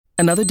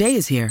Another day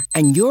is here,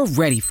 and you're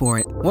ready for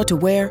it. What to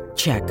wear?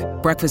 Check.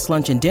 Breakfast,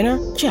 lunch, and dinner?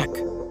 Check.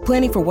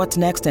 Planning for what's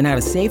next and how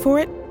to save for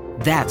it?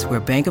 That's where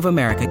Bank of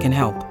America can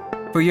help.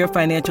 For your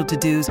financial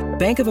to-dos,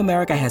 Bank of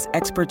America has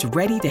experts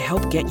ready to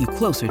help get you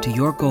closer to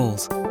your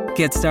goals.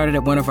 Get started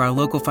at one of our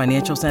local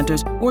financial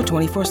centers or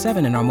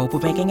 24/7 in our mobile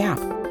banking app.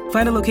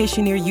 Find a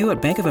location near you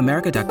at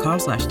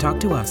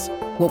bankofamerica.com/talktous.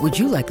 What would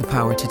you like the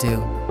power to do?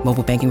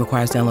 Mobile banking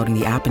requires downloading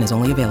the app and is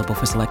only available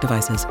for select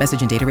devices.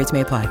 Message and data rates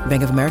may apply.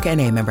 Bank of America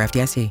N.A., member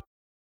FDIC.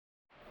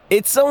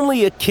 It's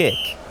only a kick,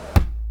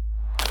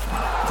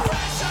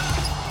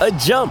 a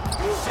jump,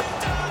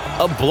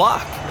 a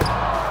block.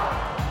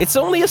 It's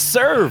only a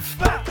serve.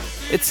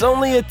 It's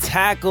only a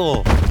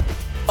tackle,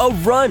 a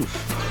run.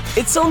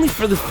 It's only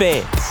for the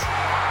fans.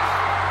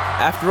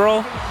 After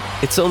all,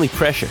 it's only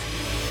pressure.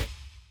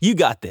 You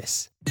got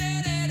this.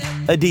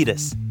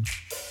 Adidas.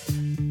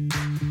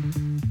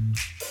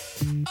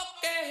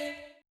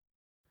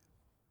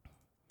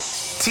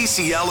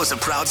 TCL is a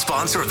proud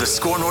sponsor of the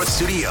Score North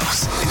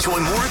Studios. Enjoy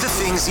more of the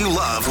things you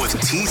love with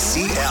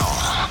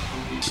TCL.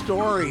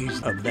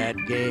 Stories of that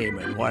game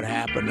and what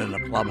happened in the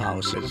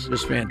clubhouse is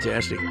just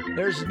fantastic.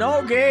 There's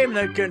no game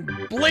that can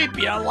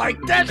bleep you like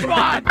this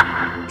one.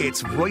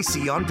 It's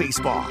Royce on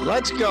baseball.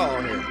 Let's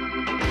go here.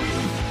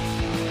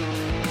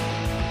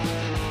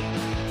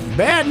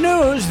 Bad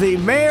news, the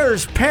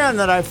mayor's pen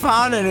that I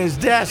found in his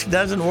desk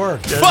doesn't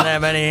work. Doesn't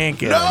have any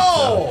ink in it.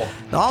 No!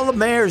 So all the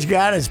mayor's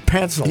got is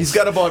pencils. He's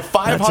got about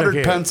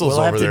 500 pencils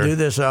we'll over there. We'll have to do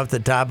this off the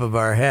top of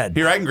our head.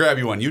 Here, I can grab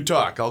you one. You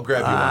talk. I'll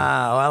grab you one.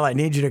 Well, I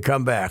need you to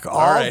come back.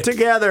 All right.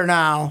 Together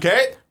now.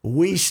 Okay.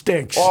 We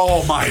stinks.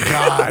 Oh, my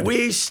God.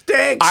 We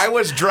stinks. I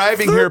was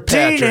driving here,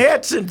 13 Patrick.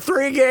 hits in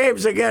 3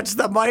 games against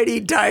the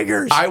mighty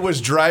Tigers. I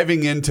was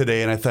driving in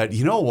today, and I thought,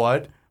 you know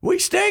what? We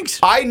stinks.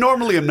 I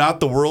normally am not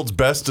the world's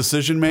best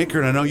decision maker,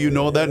 and I know you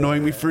know that,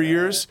 knowing me for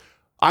years.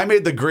 I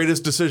made the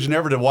greatest decision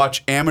ever to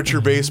watch amateur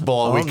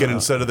baseball all weekend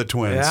instead of the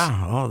Twins.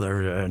 Yeah. Oh,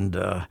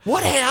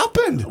 what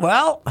happened?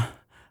 Well,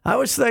 I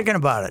was thinking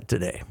about it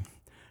today.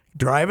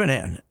 Driving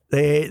in,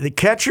 the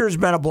catcher's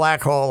been a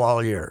black hole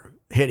all year,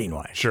 hitting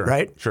wise. Sure.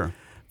 Right. Sure.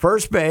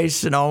 First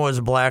base, was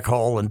a black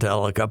hole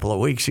until a couple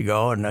of weeks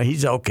ago, and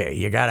he's okay.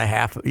 You got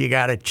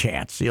a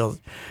chance. There's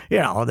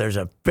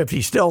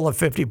still a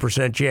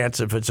 50% chance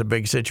if it's a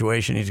big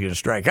situation he's going to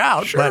strike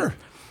out. Sure. But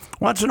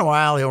once in a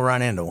while he'll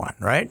run into one,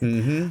 right?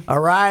 Mm-hmm.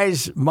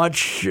 Arise,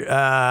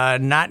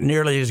 not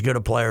nearly as good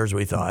a player as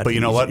we thought. But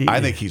you know what?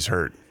 I think he's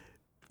hurt.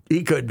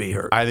 He could be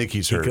hurt. I think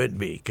he's hurt. He could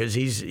be because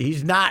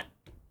he's not.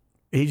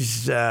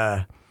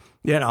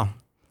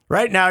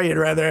 Right now, you'd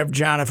rather have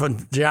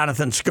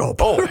Jonathan Scope.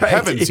 Oh, right?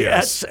 heavens,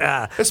 yes.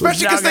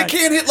 Especially because they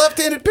can't hit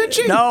left-handed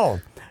pitching. No.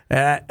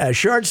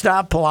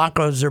 Shortstop,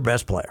 Polanco's their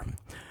best player.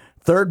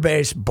 Third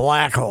base,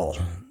 black hole.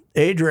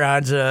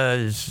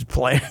 Adrianza is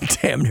playing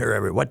damn near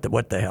every. What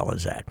the hell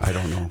is that? I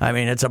don't know. I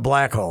mean, it's a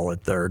black hole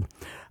at third.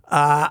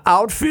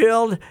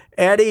 Outfield,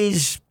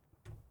 Eddie's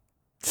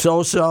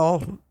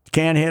so-so.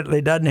 Can't hit.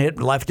 He doesn't hit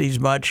lefties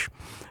much.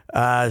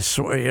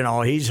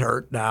 He's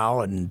hurt now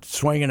and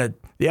swinging it.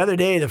 The other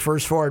day, the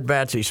first 4 at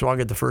bats, he swung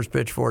at the first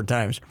pitch 4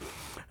 times.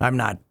 I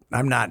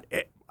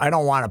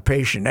don't want a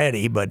patient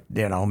Eddie, but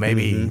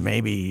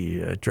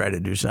maybe try to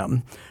do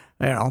something.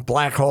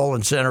 Black hole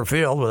in center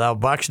field without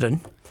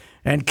Buxton,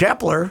 and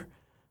Kepler,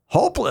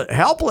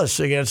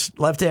 helpless against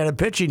left-handed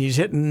pitching. He's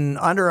hitting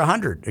under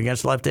 100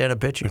 against left-handed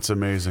pitching. It's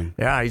amazing.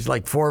 Yeah, he's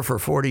like 4 for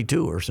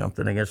 42 or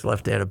something against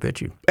left-handed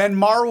pitching. And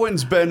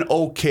Marwin's been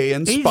okay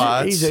in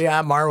spots.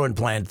 Marwin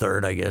playing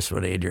third, I guess,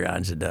 when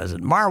Adrianza does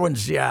it.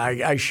 Marwin's,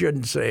 I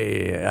shouldn't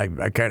say,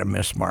 I kind of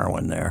miss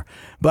Marwin there.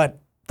 But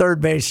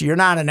third base, you're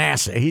not an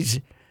asset.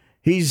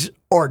 He's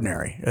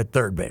ordinary at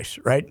third base,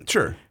 right?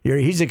 Sure.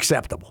 He's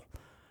acceptable.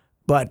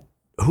 But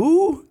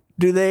who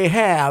do they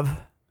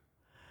have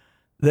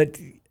that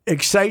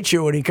excites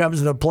you when he comes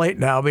to the plate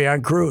now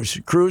beyond Cruz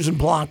and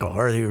Polanco?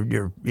 Or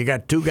you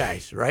got 2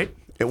 guys, right?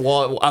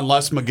 Well,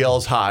 unless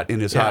Miguel's hot in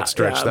his hot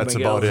stretch, that's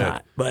Miguel's about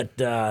hot. But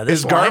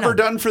is Garver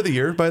done for the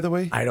year, by the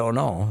way? I don't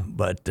know,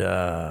 but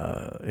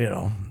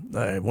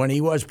when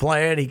he was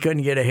playing, he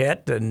couldn't get a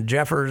hit. And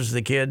Jeffers,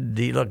 the kid,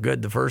 he looked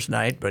good the first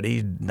night, but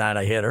he's not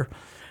a hitter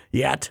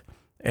yet.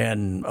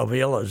 And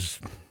Avila's,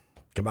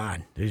 come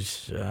on,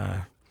 he's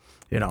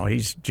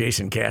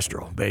Jason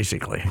Castro,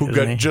 basically.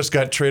 Who just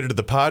got traded to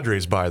the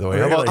Padres, by the way.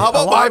 Really? How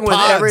about Along my with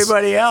Pods?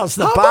 everybody else.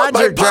 The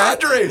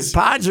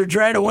Pods are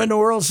trying to win the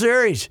World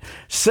Series.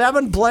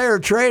 7-player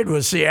trade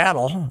with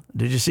Seattle.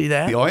 Did you see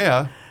that? Oh,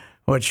 yeah.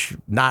 Which,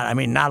 not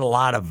a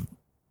lot of,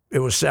 it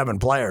was 7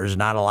 players,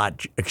 not a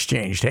lot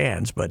exchanged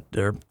hands, but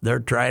they're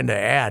trying to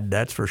add,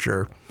 that's for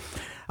sure.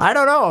 I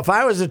don't know. If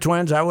I was the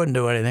Twins, I wouldn't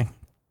do anything.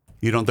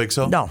 You don't think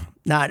so? No.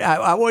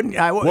 I wouldn't.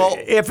 Well,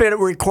 if it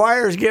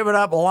requires giving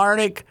up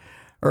Larnach,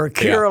 or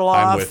Kirilloff,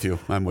 I'm with you.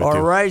 Or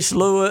Royce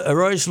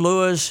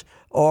Lewis,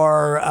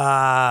 or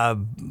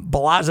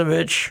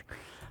Balazovic,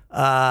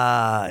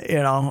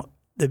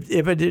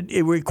 if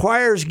it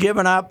requires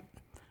giving up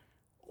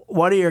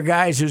one of your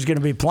guys who's going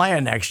to be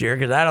playing next year,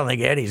 because I don't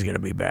think Eddie's going to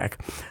be back.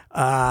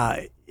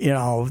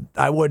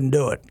 I wouldn't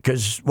do it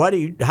because where do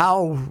you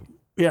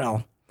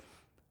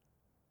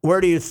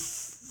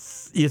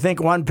you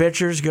think one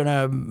pitcher is going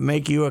to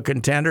make you a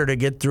contender to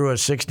get through a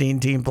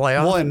 16-team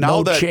playoff? Well, and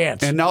now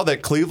chance. And now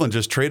that Cleveland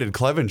just traded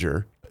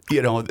Clevenger,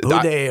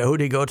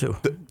 who'd he go to?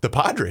 The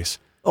Padres.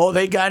 Oh,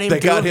 they got him. They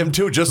got him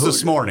too just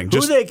this morning.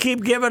 Who they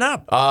keep giving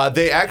up?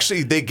 They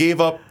gave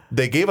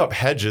up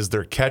Hedges,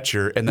 their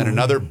catcher, and then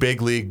another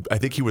big league. I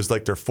think he was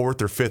like their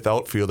fourth or fifth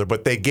outfielder.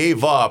 But they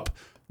gave up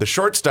the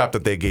shortstop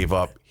that they gave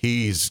up.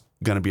 He's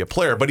going to be a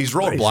player, but he's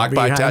roadblocked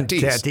by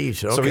Tatis, okay.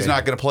 So he's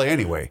not going to play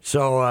anyway.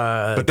 So,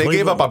 but they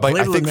gave up.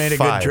 I think made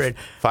five. A good trade.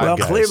 Five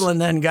guys. Cleveland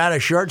then got a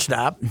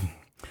shortstop.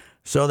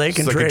 So they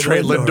can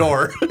trade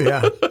Lindor.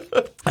 Yeah,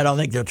 I don't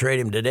think they'll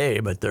trade him today,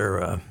 but they're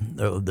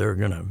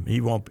gonna.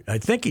 He won't. I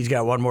think he's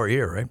got one more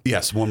year, right?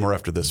 Yes, one more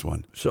after this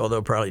one. So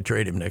they'll probably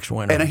trade him next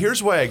winter. And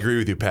here's why I agree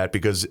with you, Pat,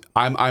 because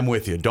I'm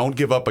with you. Don't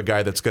give up a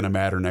guy that's going to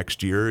matter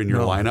next year in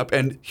your lineup.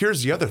 And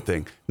here's the other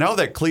thing: now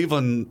that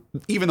Cleveland,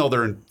 even though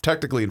they're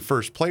technically in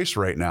first place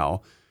right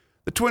now,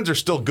 the Twins are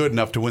still good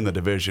enough to win the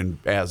division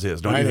as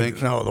is. Don't you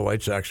think? No, the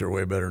White Sox are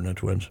way better than the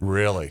Twins.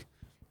 Really?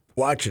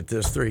 Watch it.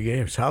 This 3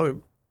 games. How?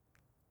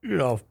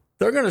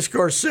 They're going to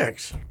score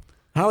 6.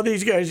 How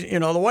these guys, the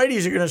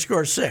Whiteys are going to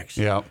score 6.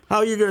 Yeah. How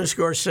are you going to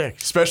score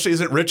 6? Especially,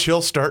 isn't Rich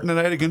Hill starting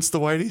tonight against the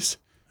Whiteys?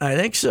 I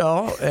think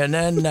so. And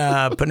then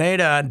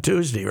Pineda on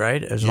Tuesday,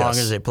 right? As long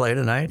as they play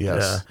tonight.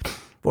 Yes.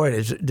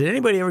 Did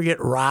anybody ever get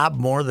robbed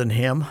more than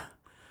him?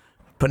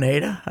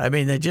 Pineda? I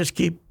mean, they just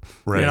keep,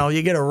 right.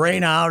 You get a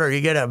rain out or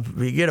you get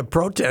a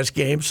protest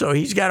game, so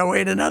he's got to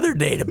wait another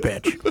day to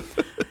pitch.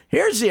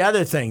 Here's the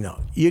other thing,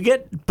 though. You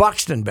get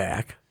Buxton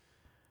back.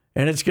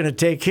 And it's going to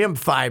take him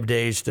 5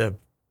 days to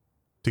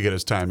get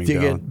his timing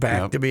down. To get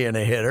back to being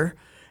a hitter.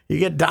 You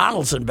get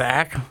Donaldson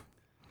back.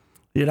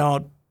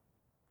 So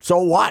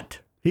what?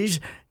 Did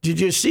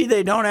you see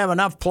they don't have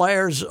enough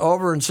players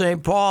over in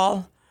St.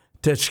 Paul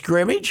to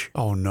scrimmage?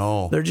 Oh,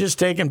 no. They're just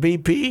taking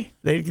BP.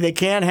 They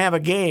can't have a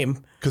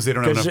game. Because they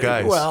don't have enough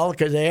guys. Well,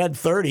 because they had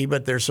 30,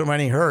 but there's so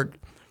many hurt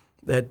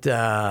that,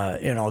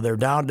 they're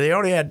down. They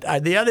only had,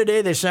 the other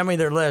day they sent me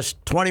their list,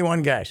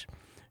 21 guys.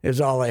 Is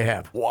all they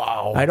have.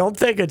 Wow. I don't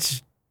think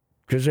it's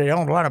because they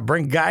don't want to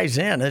bring guys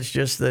in. It's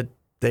just that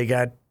they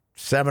got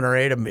 7 or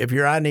 8 of them. If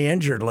you're on the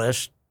injured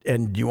list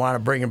and you want to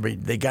bring them,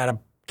 they got to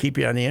keep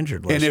you on the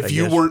injured list. And if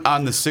you weren't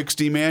on the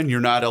 60-man, you're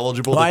not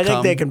eligible to come? I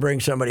think they can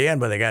bring somebody in,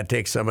 but they got to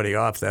take somebody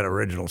off that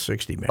original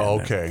 60-man.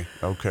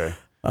 Okay.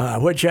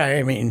 Which,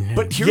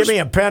 but give me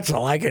a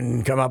pencil. I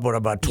can come up with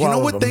about 12 You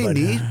know what of them, they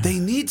need? They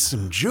need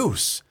some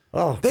juice.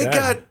 Oh,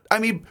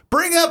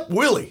 bring up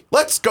Willie.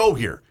 Let's go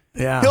here.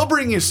 Yeah. He'll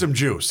bring you some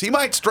juice. He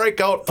might strike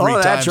out 3 times.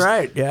 Oh, that's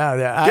right. Yeah.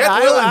 Get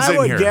Willens in I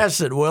would here. guess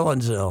that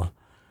Willens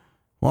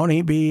won't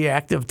he be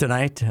active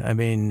tonight? I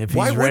mean, if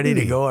he's ready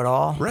to go at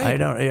all. Right. I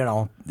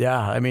don't,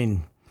 I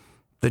mean,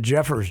 the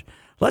Jeffers.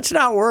 Let's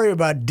not worry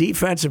about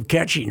defensive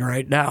catching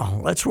right now.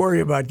 Let's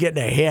worry about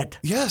getting a hit.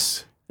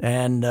 Yes.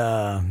 And,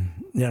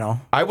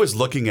 I was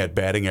looking at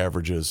batting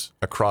averages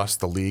across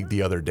the league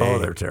the other day. Oh,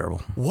 they're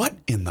terrible. What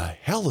in the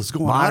hell is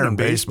going on in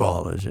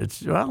baseball?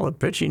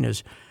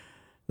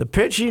 The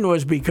pitching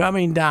was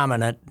becoming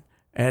dominant,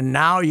 and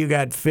now you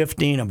got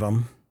 15 of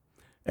them,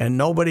 and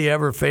nobody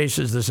ever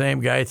faces the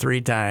same guy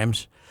 3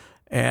 times,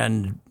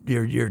 and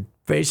you're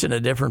facing a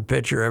different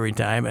pitcher every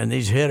time, and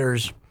these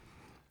hitters,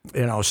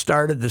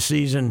 started the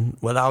season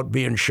without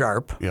being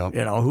sharp. Yep.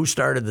 Who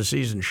started the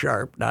season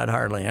sharp? Not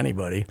hardly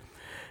anybody.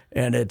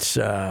 And it's,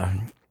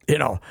 the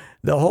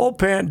whole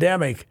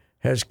pandemic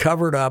has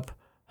covered up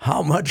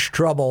how much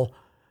trouble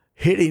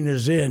hitting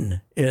is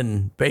in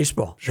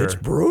baseball. Sure. It's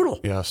brutal.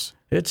 Yes.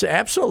 It's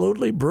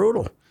absolutely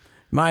brutal.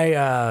 My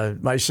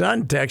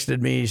son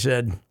texted me. He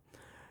said,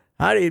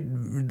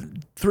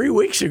 3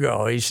 weeks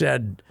ago, he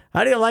said,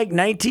 how do you like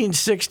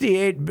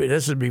 1968?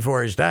 This is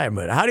before his time,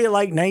 but how do you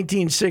like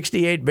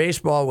 1968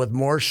 baseball with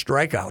more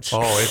strikeouts?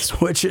 Oh,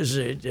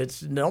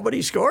 it's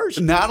nobody scores.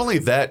 Not only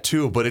that,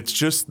 too, but it's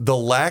just the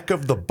lack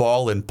of the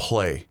ball in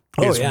play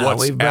is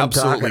what's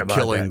absolutely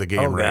killing the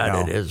game right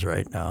now. It is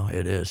right now.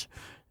 It is.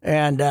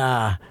 And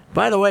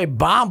by the way,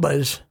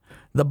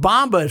 the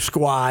Bomba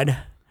squad,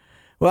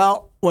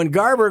 well, when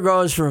Garber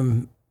goes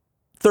from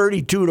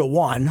 32 to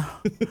 1,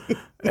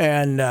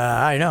 and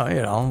I know,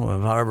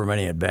 however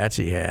many at-bats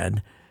he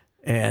had,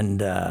 and,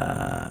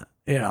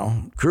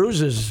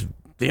 Cruz is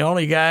the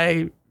only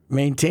guy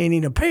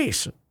maintaining a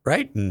pace,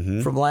 right,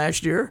 from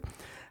last year.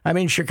 I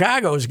mean,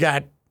 Chicago's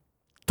got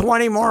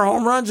 20 more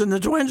home runs than the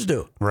Twins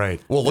do.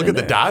 Right. Well, look at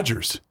the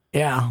Dodgers.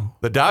 Yeah.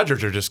 The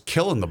Dodgers are just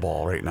killing the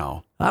ball right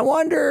now. I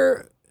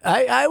wonder,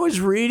 I was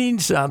reading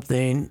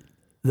something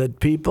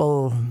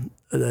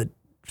that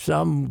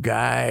some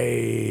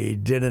guy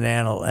did an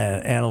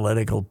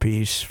analytical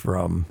piece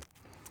from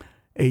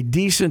a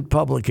decent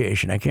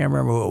publication. I can't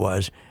remember who it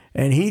was.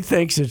 And he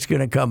thinks it's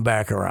going to come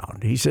back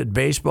around. He said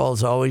baseball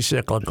is always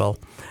cyclical.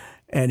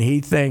 And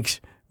he thinks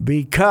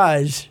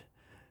because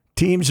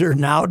teams are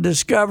now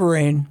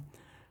discovering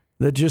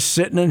that just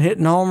sitting and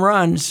hitting home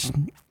runs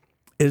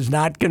is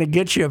not going to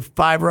get you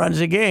 5 runs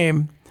a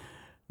game,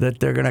 that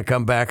they're going to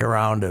come back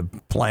around to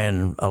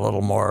playing a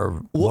little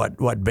more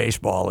what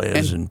baseball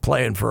is and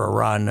playing for a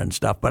run and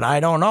stuff. But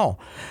I don't know.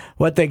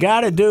 What they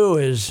got to do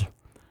is,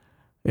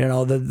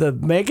 the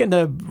making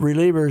the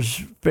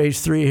relievers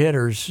face 3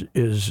 hitters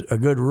is a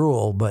good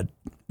rule, but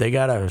they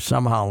got to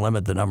somehow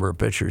limit the number of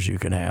pitchers you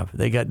can have.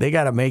 They got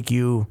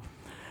to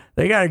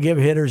they got to give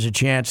hitters a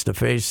chance to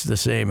face the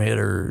same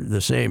hitter,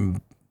 the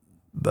same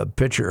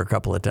pitcher a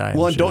couple of times.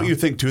 Well, and don't you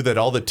think, too, that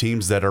all the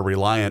teams that are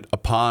reliant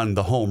upon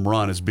the home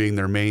run as being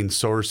their main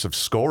source of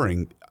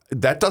scoring,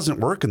 that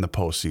doesn't work in the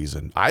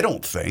postseason? I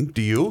don't think.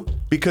 Do you?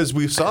 Because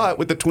we saw it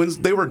with the Twins.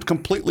 They were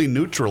completely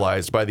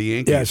neutralized by the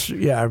Yankees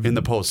in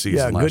the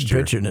postseason last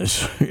year. Good pitching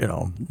is,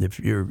 if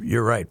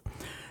you're right.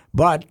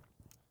 But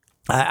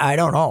I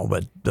don't know.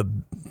 But the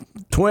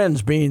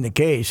Twins being the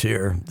case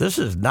here, this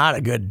is not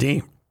a good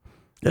team.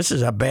 This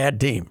is a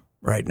bad team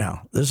right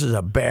now. This is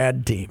a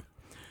bad team.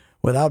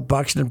 Without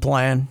Buxton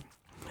playing,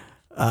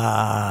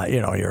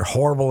 you're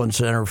horrible in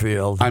center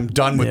field. I'm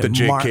done with the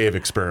Jake Cave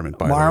experiment,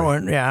 by the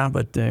way. Yeah,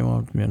 but they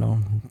won't,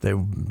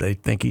 they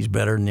think he's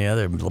better than the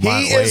other.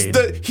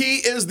 He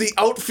is the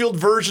outfield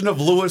version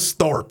of Lewis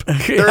Thorpe.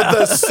 They're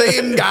the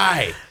same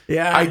guy.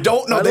 Yeah. I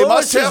don't know. They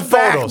must have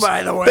photos.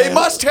 By the way. They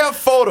must have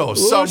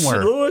photos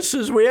somewhere.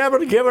 We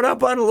haven't given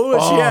up on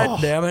Lewis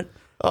yet, damn it.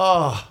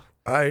 Oh.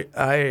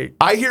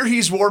 I hear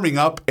he's warming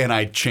up, and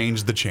I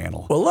changed the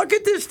channel. Well, look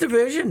at this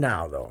division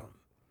now, though.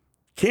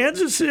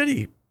 Kansas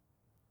City,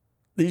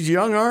 these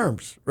young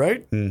arms,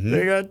 right? Mm-hmm.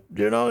 They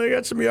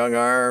got some young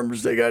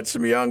arms. They got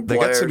some young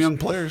players. They got some young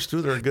players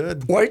too. They're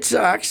good. White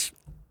Sox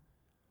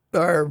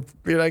are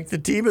like the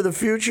team of the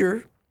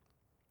future.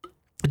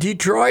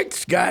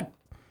 Detroit's got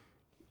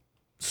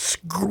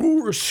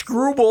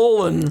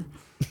Screwball and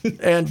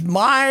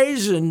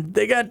Mize, and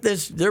they got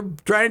this. They're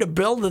trying to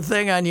build the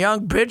thing on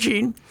young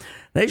pitching.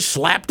 They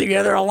slapped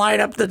together a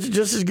lineup that's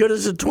just as good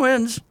as the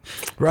Twins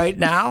right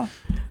now.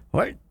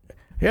 What?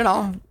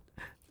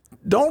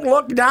 Don't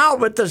look now,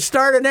 but the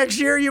start of next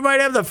year, you might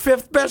have the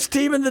 5th best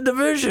team in the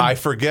division. I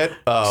forget.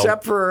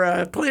 Except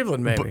for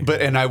Cleveland, maybe.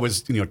 But I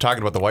was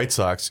talking about the White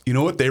Sox. You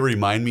know what they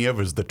remind me of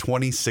is the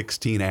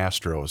 2016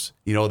 Astros.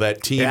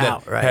 That team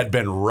had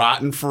been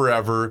rotten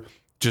forever,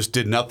 just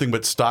did nothing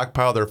but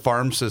stockpile their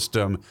farm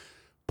system.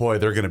 Boy,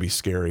 they're going to be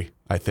scary,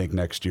 I think,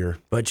 next year.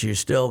 But you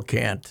still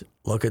can't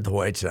look at the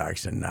White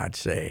Sox and not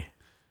say,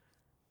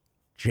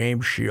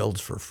 James Shields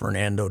for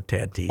Fernando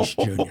Tatis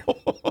Jr.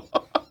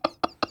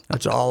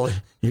 That's all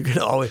you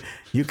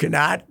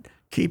cannot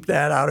keep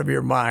that out of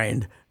your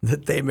mind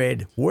that they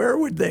made.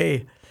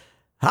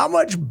 How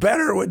much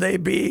better would they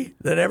be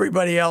than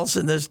everybody else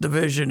in this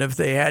division if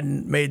they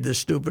hadn't made the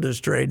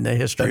stupidest trade in the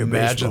history of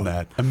baseball?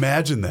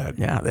 Imagine that.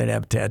 Yeah, they'd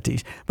have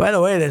Tatis. By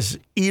the way, this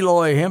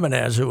Eloy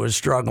Jimenez, who was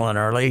struggling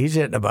early, he's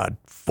hitting about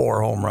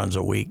 4 home runs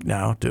a week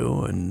now,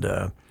 too. And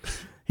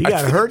he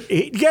got hurt.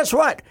 Guess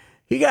what?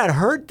 He got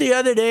hurt the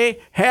other day,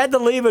 had to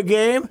leave a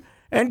game.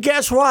 And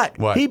guess what?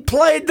 He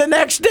played the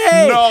next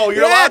day. No,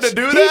 you're allowed to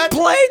do that? He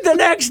played the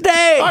next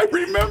day. I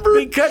remember.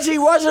 Because he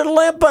wasn't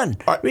limping.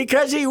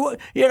 Because he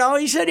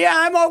said, yeah,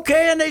 I'm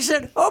okay. And they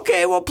said,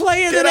 okay, we'll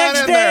play you the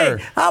next day. There.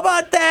 How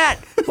about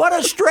that? What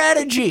a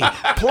strategy.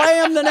 Play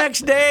him the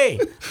next day.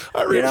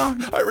 I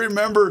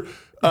remember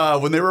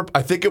when they were,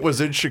 I think it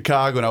was in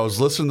Chicago, and I was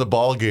listening to the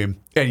ball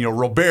game, and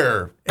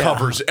Robert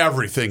covers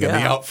everything in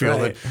the outfield.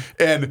 Right.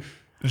 And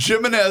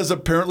Jimenez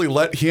apparently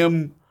let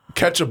him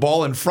catch a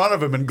ball in front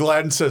of him, and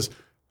Gladden says,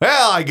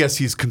 well, I guess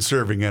he's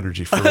conserving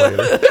energy for later.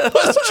 It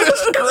was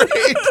just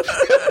great.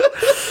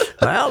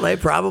 Well, they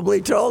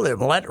probably told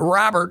him, let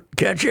Robert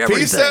catch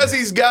everything. He says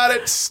he's got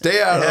it.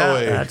 Stay out of the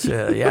way. That's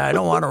it. Yeah, I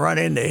don't want to run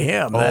into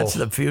him. That's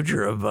the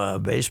future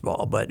of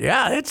baseball. But,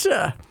 yeah, it's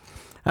bad.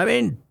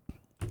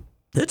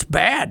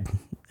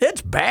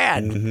 It's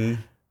bad. Mm-hmm.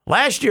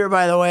 Last year,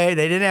 by the way,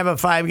 they didn't have a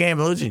 5-game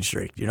losing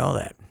streak. You know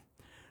that.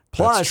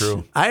 Plus, that's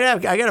true. I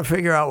got to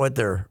figure out what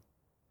their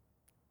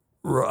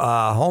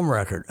road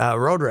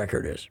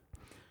record is.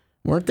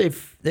 Weren't they?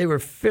 They were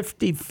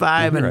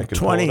 55 and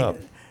 20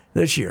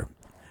 this year.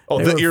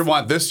 Oh, you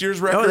want this year's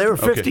record? No, they were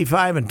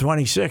 55 and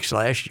 26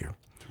 last year.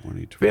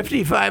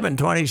 55 and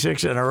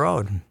 26 in a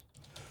row.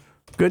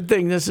 Good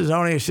thing this is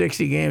only a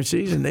 60-game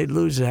season. They'd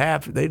lose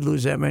half. They'd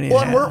lose that many.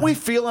 Well, weren't we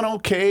feeling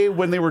okay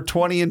when they were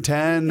 20 and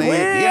 10? We were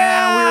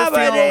feeling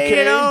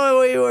okay.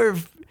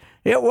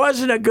 It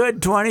wasn't a good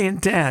 20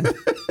 and 10.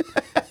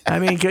 I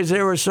mean, because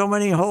there were so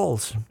many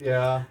holes.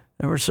 Yeah.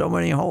 There were so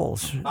many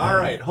holes. All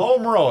right,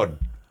 home road.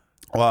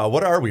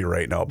 What are we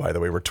right now, by the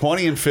way? We're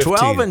 20 and 15.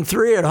 12 and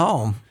 3 at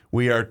home.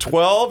 We are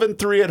 12 and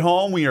 3 at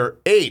home. We are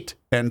 8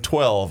 and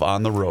 12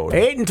 on the road.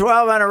 8 and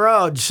 12 on the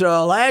road.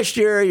 So last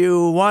year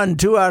you won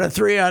 2 out of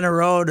 3 on the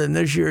road, and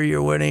this year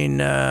you're winning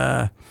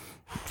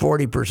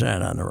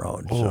 40% on the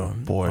road. Oh,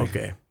 boy.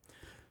 Okay.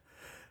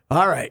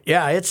 All right.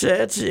 Yeah,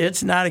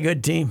 it's not a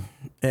good team,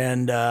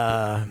 and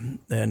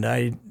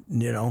I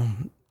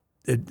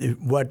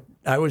what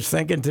I was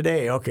thinking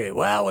today. Okay,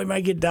 well, we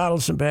might get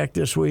Donaldson back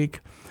this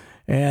week,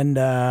 and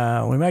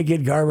we might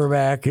get Garber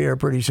back here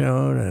pretty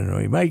soon, and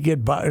we might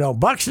get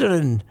Buxton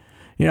and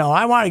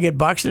I want to get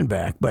Buxton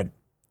back, but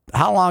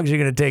how long is it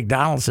going to take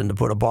Donaldson to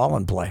put a ball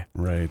in play?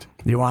 Right.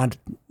 You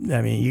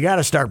got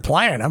to start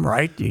playing them,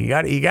 right? You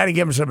got to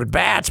give them some at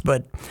bats.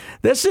 But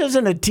this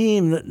isn't a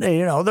team that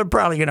they're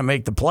probably going to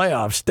make the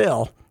playoffs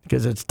still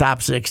because it's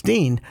top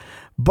 16.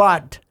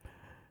 But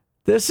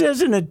this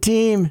isn't a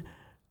team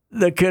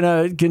that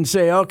can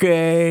say,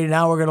 okay,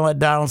 now we're going to let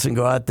Donaldson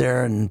go out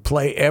there and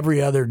play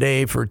every other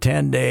day for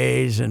 10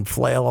 days and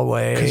flail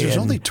away. Because there's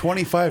only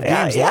 25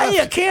 games left.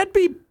 Yeah, you can't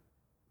be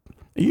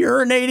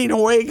urinating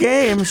away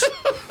games.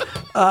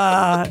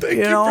 Thank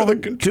you for the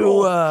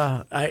control.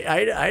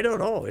 I don't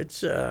know.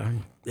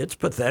 It's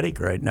pathetic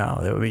right now.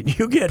 I mean,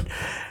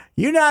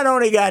 you not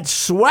only got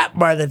swept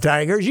by the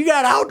Tigers, you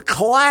got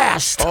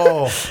outclassed.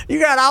 Oh, you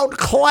got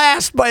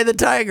outclassed by the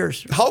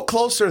Tigers. How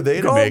close are they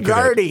to making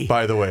it?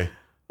 By the way,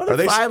 well,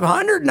 they're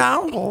 500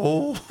 now.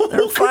 Oh,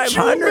 they're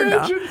 500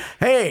 now.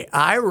 Hey,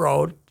 I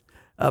wrote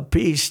a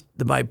piece.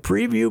 My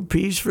preview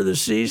piece for the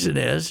season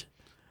is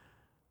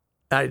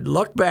I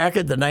look back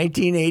at the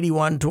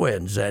 1981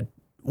 Twins, that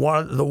one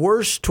of the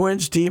worst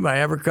Twins team I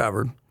ever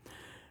covered.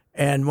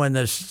 And when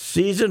the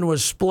season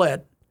was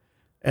split,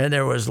 and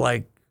there was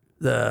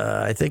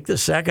I think the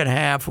second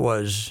half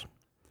was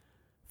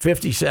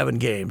 57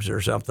 games or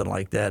something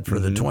like that for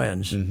the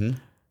Twins. Mm-hmm.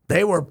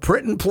 They were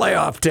printing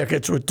playoff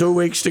tickets with 2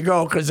 weeks to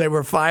go because they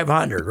were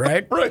 500,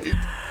 right? Right.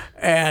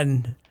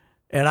 And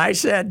I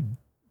said,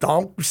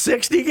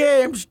 60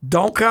 games,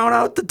 don't count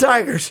out the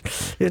Tigers.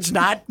 It's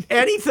not,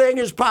 anything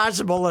is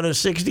possible in a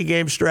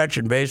 60-game stretch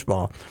in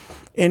baseball,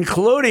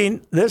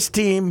 including this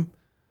team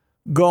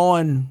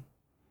going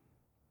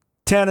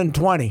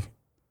 10-20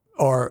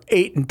 or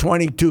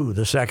 8-22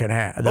 the second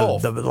half,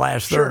 the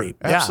last 30. Sure,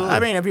 absolutely. Yeah, I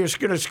mean, if you're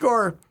going to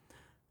score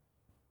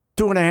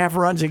 2.5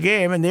 runs a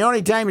game, and the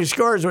only time you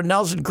score is when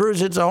Nelson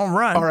Cruz hits a home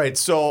run. All right,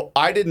 so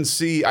I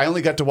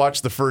only got to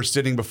watch the first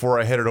inning before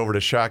I headed over to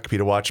Shakopee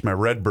to watch my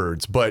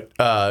Redbirds. But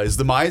is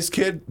the Mize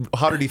kid,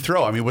 how did he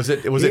throw? I mean, was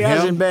it him? He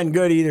hasn't been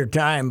good either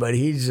time, but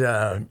he's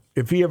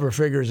if he ever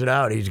figures it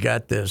out, he's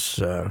got this.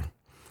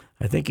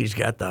 I think he's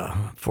got the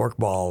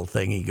forkball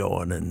thingy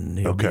going, and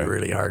he'll be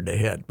really hard to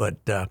hit.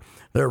 But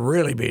they're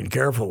really being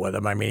careful with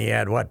him. I mean, he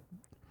had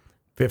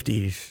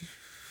 50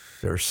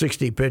 or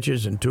 60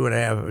 pitches and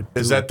 2.5.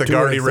 Is that the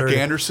Gardy Rick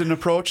Anderson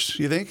approach,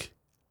 you think?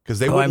 Because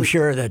I'm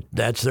sure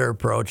that's their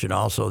approach, and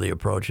also the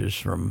approaches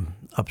from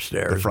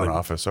upstairs. The front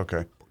office,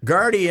 okay.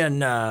 Gardy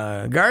and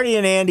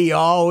Andy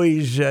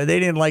always they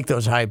didn't like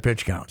those high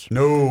pitch counts.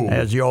 No,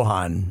 as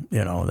Johan,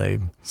 they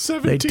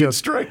 17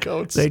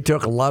 strikeouts. They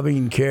took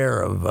loving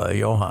care of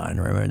Johan.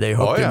 Remember, they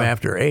hooked him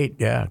after 8.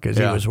 Yeah, because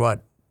he was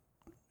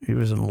he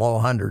was in low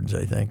hundreds,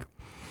 I think.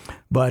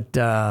 But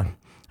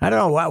I don't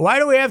know. Why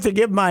do we have to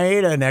give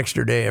Maeda an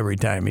extra day every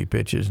time he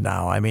pitches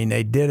now? I mean,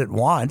 they did it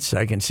once.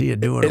 I can see it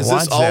doing it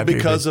once. Is this all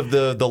because of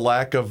the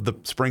lack of the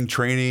spring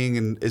training?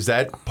 And is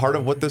that part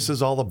of what this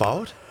is all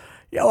about?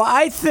 Yeah, well,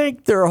 I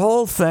think their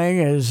whole thing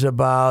is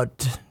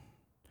about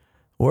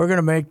we're going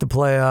to make the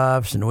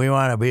playoffs, and we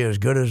want to be as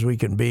good as we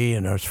can be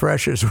and as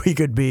fresh as we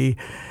could be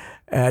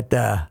at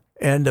the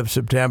end of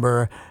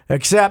September,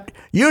 except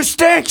you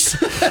stinks.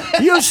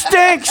 You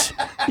stinks.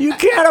 You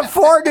can't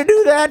afford to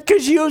do that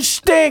because you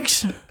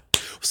stinks.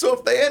 So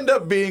if they end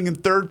up being in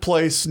third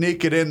place,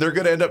 sneak it in, they're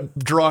going to end up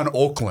drawing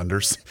Oakland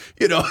or.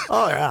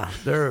 Oh, yeah.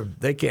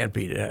 They can't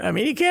beat it. I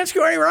mean, you can't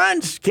score any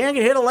runs. Can't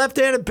hit a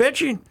left-handed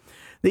pitching.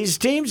 These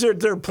teams that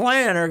they're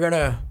playing are going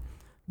to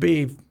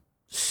be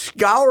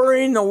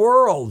scouring the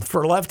world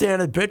for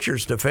left-handed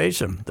pitchers to face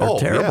them. They're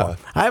terrible.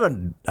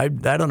 Yeah.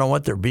 I don't know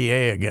what their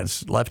BA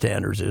against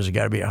left-handers is. It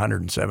got to be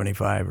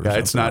 175 or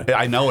something. It's not.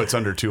 I know it's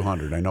under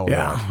 200. I know that.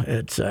 Yeah,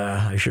 it's.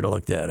 I should have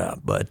looked that up.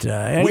 But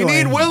anyway, we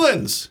need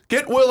Willens.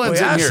 Get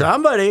Willens in here.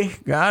 Somebody.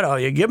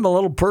 God, you give them a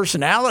little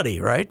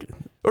personality, right?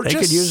 Or they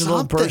just could use a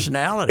little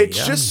personality.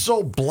 It's just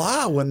so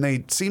blah when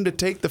they seem to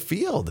take the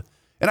field.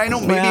 And I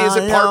know maybe is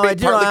it partly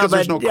because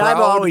there's no crowd?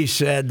 I've always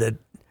said that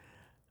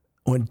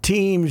when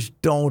teams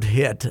don't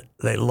hit,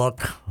 they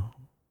look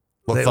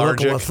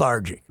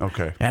lethargic.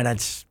 Okay.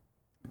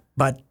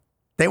 But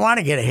they want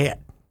to get a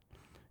hit.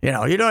 You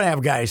don't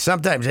have guys,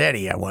 sometimes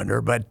Eddie, I wonder,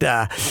 but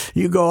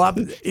you go up,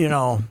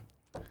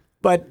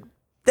 but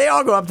they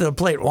all go up to the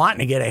plate wanting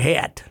to get a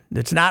hit.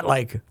 It's not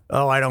like,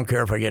 I don't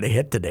care if I get a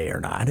hit today or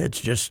not.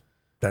 It's just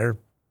they're,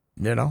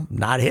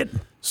 not hitting.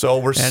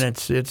 So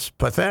it's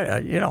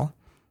pathetic,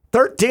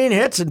 13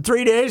 hits in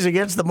 3 days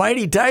against the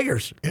mighty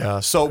Tigers.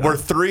 Yeah, so we're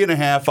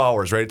 3.5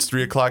 hours, right? It's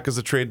 3 o'clock is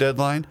the trade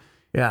deadline.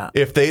 Yeah.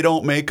 If they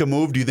don't make a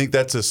move, do you think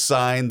that's a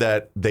sign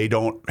that they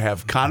don't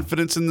have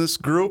confidence in this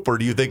group, or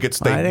do you think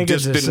just didn't want to get up?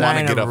 I think it's a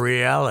sign of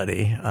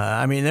reality.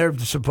 I mean, they're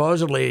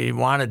supposedly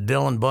wanted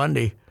Dylan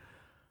Bundy,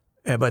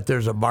 but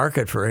there's a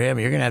market for him.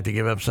 You're going to have to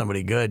give up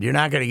somebody good. You're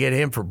not going to get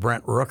him for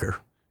Brent Rooker.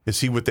 Is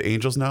he with the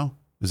Angels now?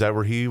 Is that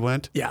where he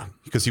went? Yeah.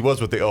 Because he was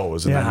with the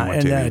O's, and then he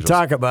went to the Angels.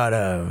 Talk about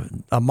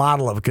a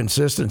model of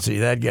consistency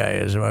that guy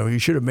is. Well, you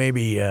should have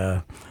maybe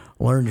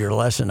learned your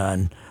lesson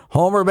on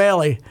Homer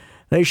Bailey.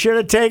 They should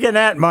have taken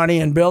that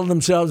money and built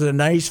themselves a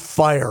nice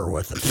fire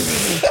with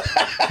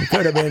it. It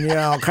could have been,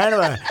 kind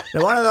of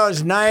one of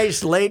those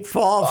nice late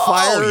fall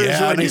fires.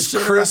 Yeah, when nice you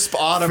sit crisp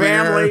around, autumn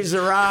air. families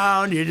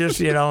around. You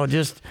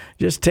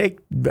just take.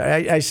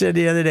 I said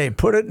the other day,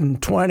 put it in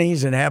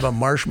 20s and have a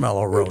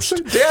marshmallow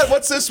roast. Dad,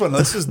 what's this one?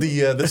 This is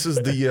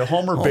the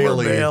Homer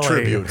Bailey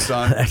tribute,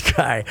 son.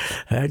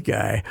 That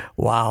guy.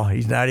 Wow,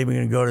 he's not even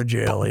going to go to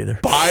jail either.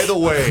 By the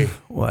way,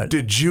 What?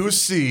 did you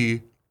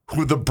see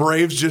who the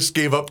Braves just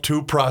gave up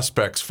 2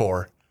 prospects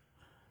for?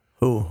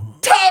 Who?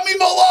 Tommy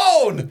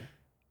Malone!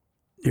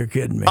 You're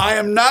kidding me. I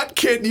am not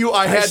kidding you.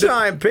 I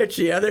saw him pitch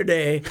the other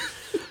day.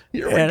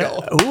 Here we And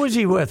go. who was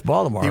he with?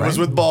 Baltimore. He was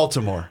right? with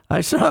Baltimore.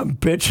 I saw him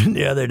pitching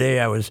the other day.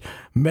 I was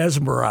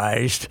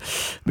mesmerized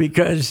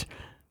because,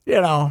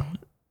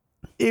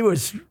 he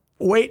was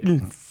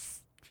waiting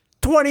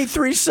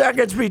 23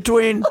 seconds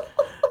between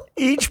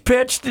each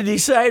pitch to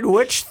decide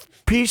which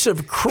piece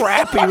of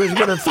crap he was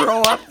going to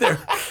throw up there.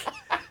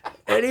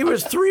 And he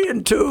was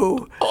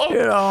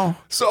 3-2,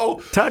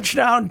 So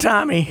touchdown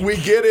Tommy. we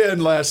get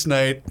in last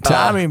night.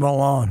 Tommy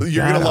Malone.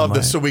 You're going to love Dynamite.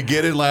 this. So we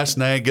get in last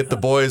night, get the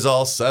boys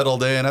all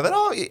settled in. I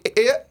thought,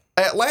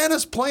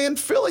 Atlanta's playing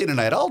Philly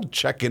tonight. I'll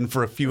check in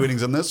for a few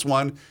innings on this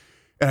one.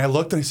 And I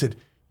looked and I said,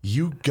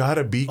 you got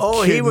to be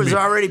Oh, kidding he was me.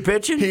 already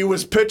pitching? He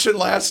was pitching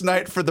last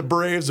night for the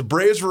Braves. The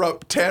Braves were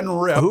up 10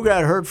 rip. Who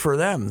got hurt for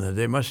them?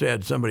 They must have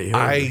had somebody hurt.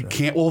 I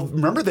can't. Well,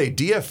 remember they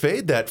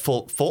DFA'd that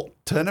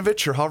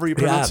Fultanovich or however you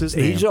pronounce his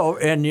name. He's over,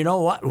 and you know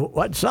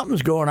what?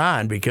 Something's going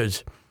on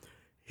because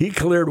he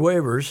cleared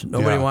waivers.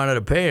 Nobody wanted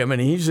to pay him,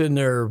 and he's in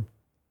their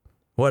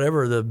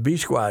the B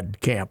squad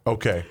camp.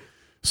 Okay.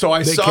 So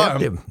I They saw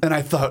kept him, him. and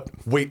I thought,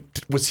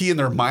 wait, was he in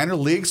their minor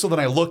league? So then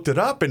I looked it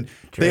up, and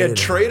they had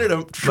traded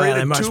him. Well,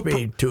 it must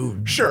be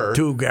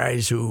two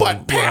guys who But,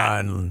 were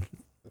Pat, on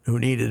who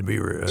needed to be.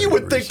 You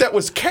would think that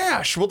was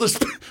cash. We'll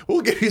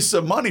give you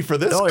some money for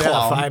this Oh yeah,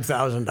 clown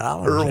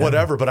 $5,000 or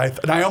whatever.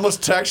 But I almost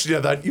texted you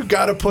that you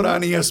got to put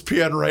on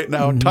ESPN right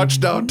now.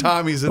 Touchdown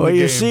Tommy's in Well, the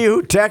game. you see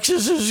who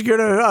Texas is going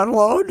to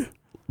unload?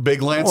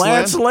 Big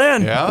Lance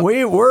Lynn. Yeah.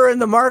 We're in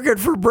the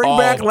market for bring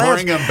back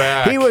Lance. Bring him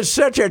back. He was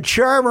such a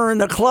charmer in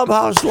the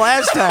clubhouse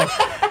last time.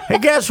 Hey,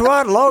 guess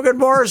what? Logan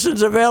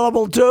Morrison's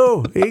available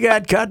too. He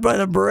got cut by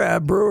the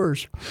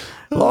Brewers.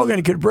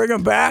 Logan could bring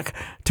him back.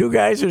 2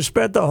 guys who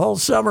spent the whole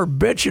summer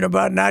bitching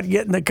about not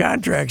getting the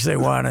contracts they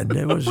wanted.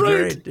 It was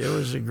Right. great. It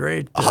was a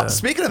great.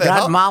 Speaking of that,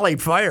 got Molly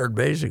fired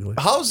basically.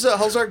 how's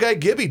our guy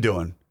Gibby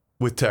doing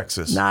with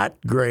Texas? Not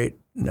great.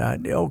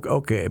 Not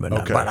okay, but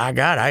Okay. but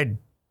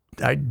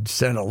I'd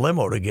send a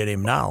limo to get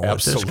him now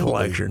with this Absolutely.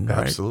 collection. Right?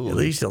 Absolutely. At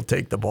least he'll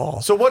take the ball.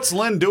 So what's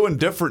Lynn doing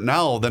different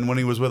now than when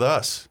he was with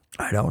us?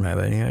 I don't have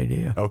any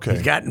idea. Okay.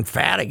 He's gotten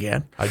fat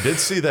again. I did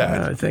see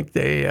that. I think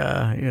they,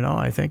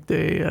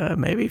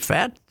 maybe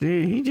fat.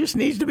 He just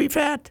needs to be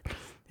fat.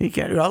 He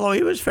can't. Although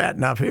he was fat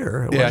enough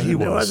here. He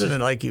was. It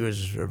wasn't like he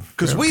was.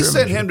 Because we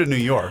sent him to New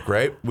York,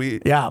 right? He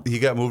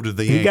got moved to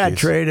the Yankees. He got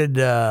traded.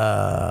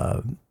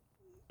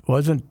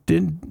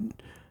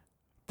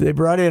 They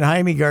brought in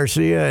Jaime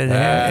Garcia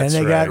and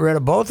they got rid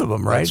of both of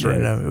them, right? That's right.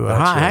 And, That's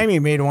right. Jaime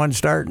made one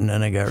start and then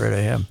they got rid of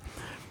him.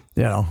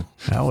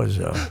 That was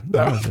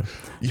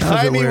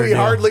Jaime, weird we deal.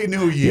 hardly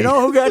knew you. You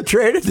know who got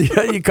traded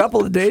a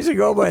couple of days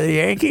ago by the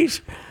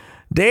Yankees?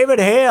 David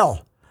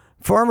Hale,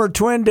 former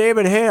Twin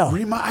David Hale.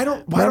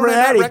 Remember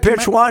that? He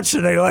pitched once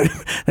and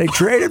they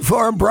traded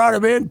for him, brought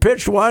him in,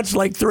 pitched once,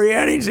 like 3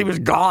 innings, he was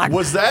gone.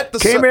 Was that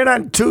Came in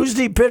on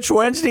Tuesday, pitched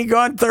Wednesday,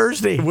 gone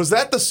Thursday. Was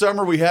that the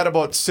summer we had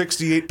about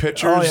 68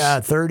 pitchers? Oh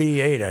yeah,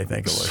 38 I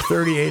think it was,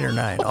 38 or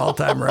 9,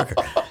 all-time record,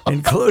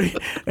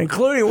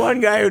 including one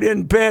guy who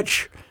didn't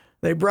pitch.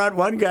 They brought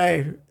one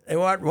guy. They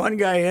want one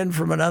guy in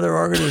from another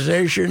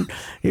organization.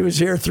 He was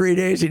here 3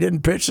 days. He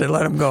didn't pitch. They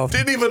let him go.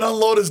 Didn't even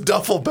unload his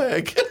duffel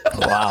bag.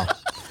 Wow.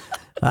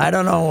 I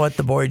don't know what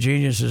the boy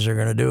geniuses are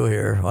going to do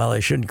here. Well, they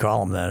shouldn't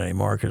call him that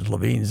anymore because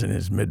Levine's in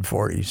his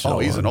mid-40s. So,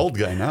 He's an old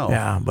guy now.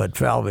 Yeah, but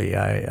Falvey,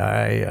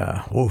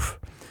 oof.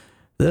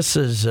 This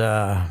is,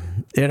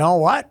 you know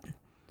what?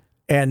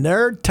 And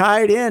they're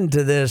tied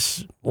into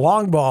this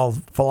long ball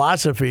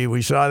philosophy.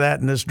 We saw that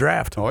in this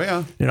draft. Oh,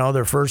 yeah.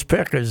 Their first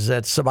pick is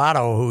that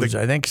Sabato,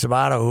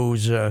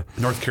 who's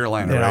North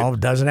Carolina, right?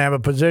 doesn't have a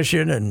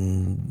position,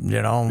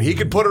 and He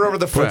could put it over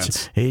the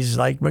fence. He's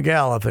like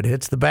Miguel. If it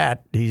hits the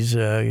bat, he's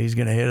going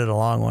to hit it a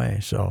long way.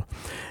 So,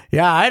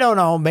 yeah, I don't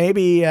know.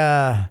 Maybe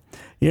the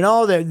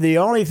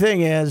only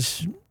thing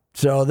is,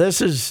 so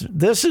this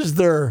is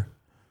their.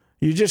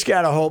 You just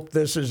got to hope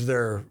this is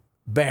their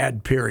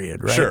bad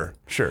period, right?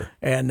 Sure.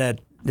 And that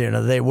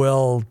they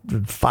will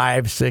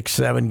 5, 6,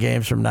 7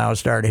 games from now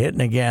start hitting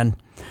again,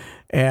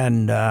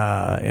 and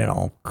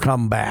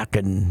come back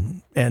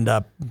and end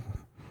up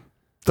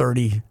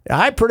 30.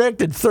 I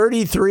predicted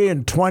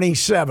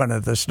 33-27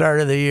 at the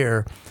start of the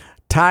year,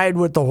 tied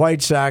with the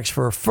White Sox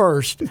for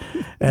first,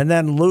 and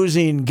then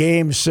losing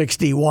game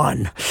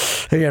 61.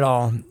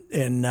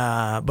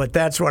 But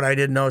that's what I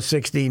didn't know.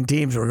 16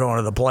 teams were going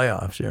to the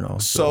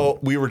playoffs. So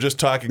we were just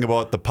talking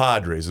about the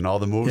Padres and all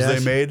the moves Yes.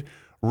 they made.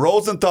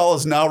 Rosenthal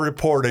is now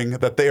reporting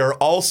that they are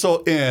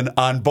also in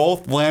on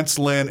both Lance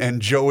Lynn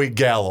and Joey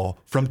Gallo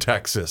from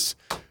Texas.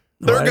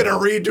 They're going to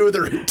redo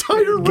their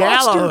entire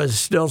Gallo roster.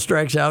 still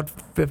strikes out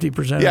 50%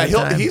 of the Yeah,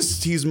 time.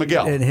 he's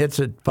Miguel. And hits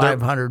at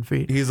 500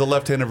 feet. He's the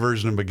left-handed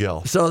version of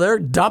Miguel. So they're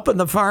dumping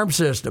the farm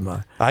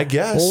system. I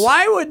guess.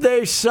 Why would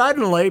they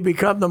suddenly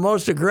become the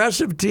most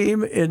aggressive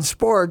team in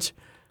sports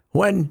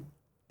when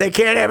they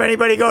can't have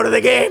anybody go to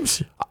the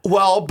games?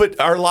 Well, but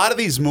are a lot of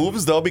these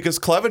moves, though, because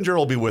Clevenger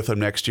will be with them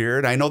next year,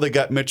 and I know they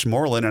got Mitch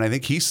Moreland, and I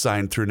think he's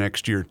signed through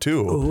next year,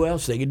 too. Who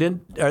else? They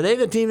didn't? Are they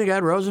the team that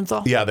got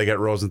Rosenthal? Yeah, they got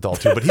Rosenthal,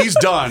 too, but he's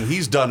done.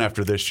 He's done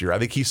after this year. I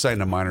think he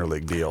signed a minor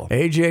league deal.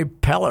 A.J.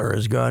 Peller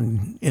has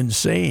gone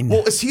insane.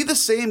 Well, is he the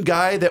same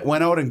guy that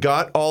went out and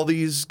got all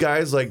these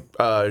guys like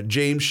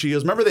James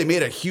Shields? Remember they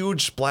made a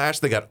huge splash?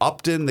 They got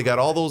Upton. They got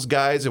all those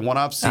guys in one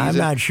off season. I'm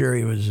not sure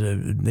he was.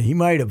 He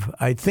might have.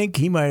 I think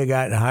he might have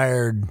gotten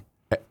hired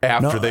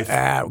after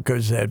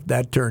because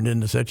that turned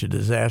into such a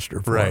disaster.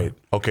 For right. him.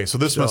 Okay, so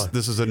this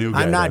is a new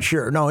guy. I'm not then.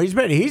 sure. No, he's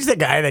the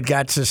guy that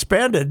got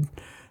suspended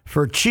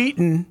for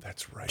cheating.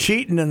 That's right.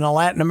 Cheating in the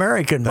Latin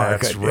American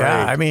market. That's right.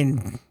 Yeah, I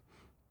mean,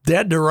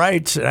 dead to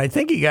rights. I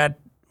think he got.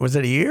 Was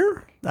it a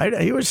year?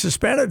 He was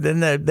suspended,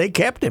 and they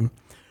kept him.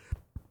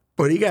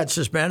 But he got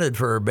suspended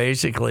for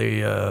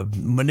basically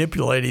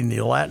manipulating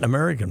the Latin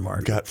American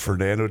market. Got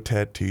Fernando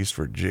Tatis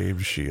for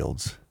James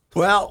Shields.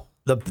 Well,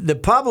 the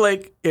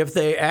public, if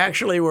they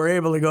actually were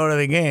able to go to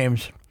the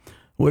games,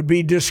 would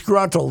be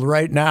disgruntled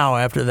right now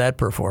after that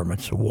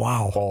performance.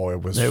 Wow. Oh,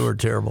 They were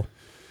terrible.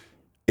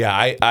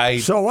 Yeah, I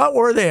So what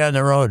were they on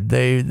the road?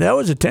 That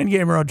was a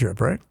 10-game road trip,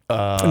 right?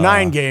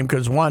 9-game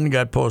because one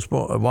got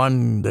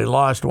postponed. They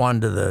lost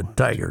one to the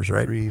Tigers,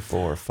 right? 3,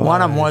 4, 5.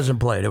 One of them wasn't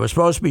played. It was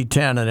supposed to be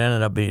 10. It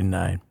ended up being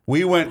 9.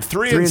 We went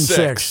 3 and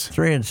 6.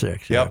 3 and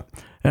 6. Yep.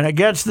 Yeah. And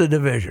against the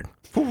division.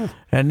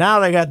 And now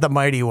they got the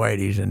Mighty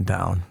Whiteys in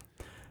town.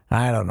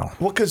 I don't know.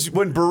 Well, because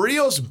when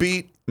Barrios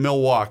beat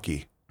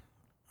Milwaukee,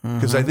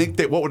 because I think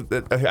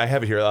I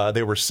have it here.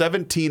 They were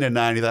 17 and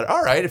 9. He thought,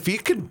 all right, if he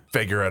could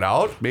figure it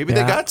out, maybe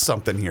they got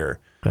something here.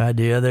 God,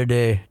 the other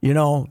day,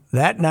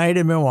 that night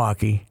in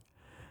Milwaukee,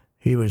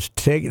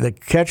 the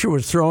catcher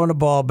was throwing the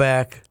ball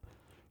back.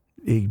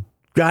 He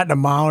got in a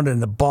mound,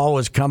 and the ball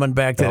was coming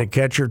back to the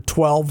catcher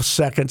 12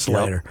 seconds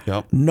later.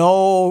 Yep.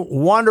 No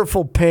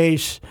wonderful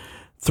pace,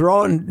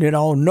 throwing,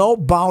 no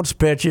bounce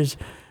pitches.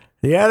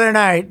 The other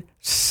night,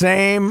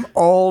 same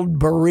old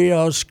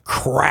Barrios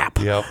crap.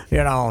 Yep.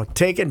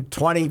 Taking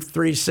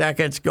 23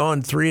 seconds,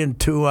 going 3 and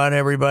 2 on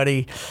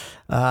everybody.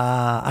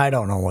 I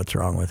don't know what's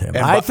wrong with him.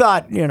 I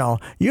thought,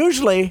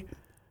 usually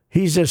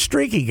he's a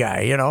streaky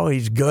guy.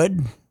 He's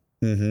good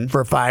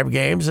for 5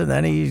 games, and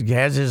then he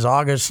has his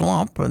August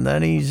slump, and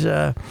then he's,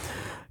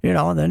 you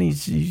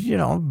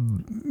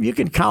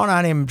can count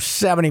on him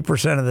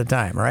 70% of the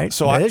time, right?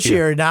 So this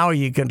year, now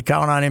you can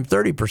count on him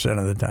 30%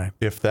 of the time.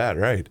 If that,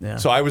 right. Yeah.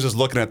 So I was just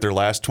looking at their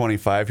last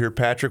 25 here,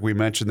 Patrick. We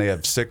mentioned they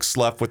have 6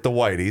 left with the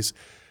Whiteys,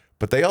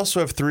 but they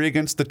also have 3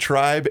 against the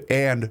Tribe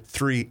and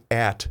 3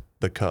 at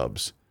the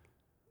Cubs.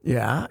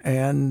 Yeah,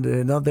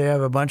 and don't they have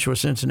a bunch with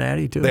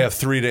Cincinnati, too? They have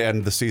 3 to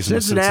end the season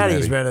with Cincinnati's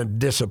Cincinnati. been a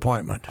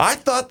disappointment. I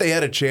thought they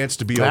had a chance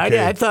to be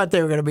okay. I thought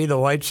they were going to be the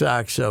White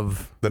Sox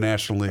of the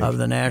National League.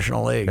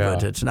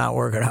 But it's not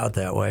working out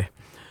that way.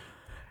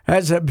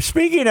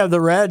 Speaking of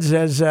the Reds,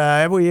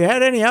 have we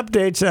had any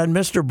updates on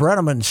Mr.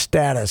 Brenneman's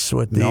status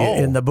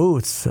in the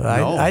booth?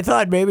 No. I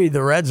thought maybe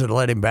the Reds would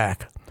let him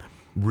back.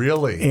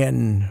 Really?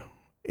 In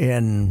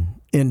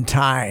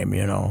time,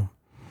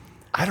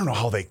 I don't know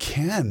how they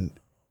can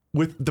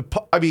with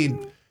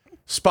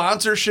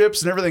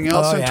sponsorships and everything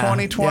else in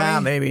 2020. Yeah,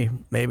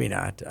 maybe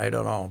not. I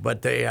don't know,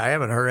 but I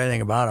haven't heard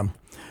anything about him.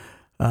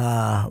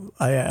 I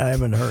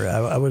haven't heard.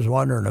 I was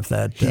wondering if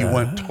that he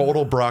went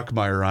total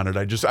Brockmeyer on it.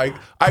 I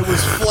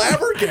was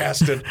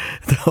flabbergasted.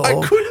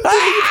 I couldn't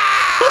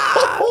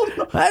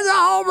believe. That's a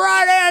home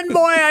run, and boy,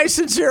 I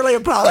sincerely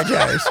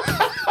apologize.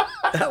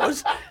 That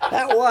was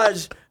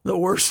the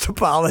worst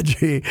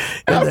apology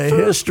in the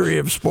history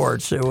of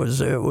sports. It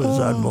was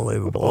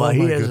unbelievable. Oh, He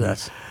my is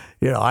goodness.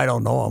 I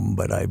don't know him,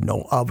 but I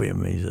know of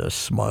him. He's a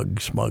smug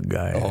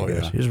guy. Oh, I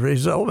guess. yeah.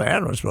 His old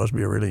man was supposed to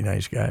be a really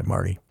nice guy,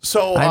 Marty.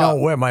 So I know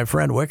where my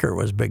friend Wicker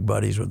was big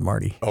buddies with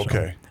Marty.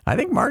 Okay. So I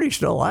think Marty's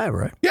still alive,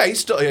 right? Yeah,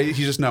 he's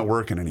just not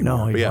working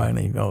anymore. No, But yeah.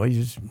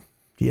 he's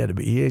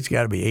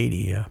got to be 80,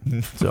 yeah.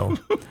 So,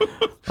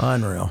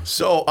 unreal.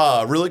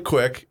 So, really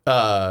quick,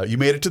 you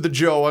made it to the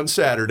Joe on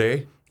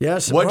Saturday.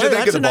 Yes. What'd you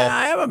think of the ball?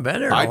 I haven't been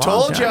there in a I long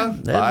told time.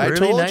 you. That's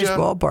a really nice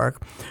ballpark.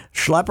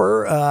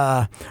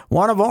 Schlepper,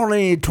 one of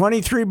only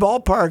 23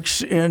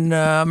 ballparks in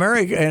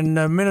America, in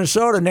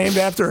Minnesota, named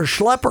after a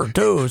Schlepper,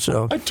 too.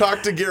 So I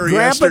talked to Gary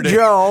Grandpa yesterday.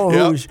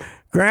 Joe, Yep.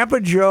 Grandpa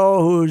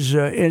Joe,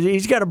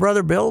 he's got a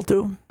brother, Bill,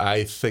 too.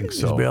 I think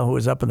so. Bill, who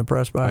was up in the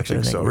press box. I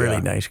think so, Really yeah.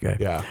 nice guy.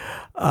 Yeah.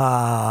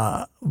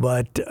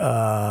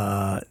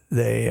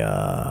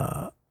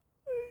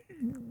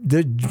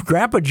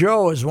 Grandpa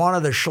Joe is one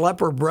of the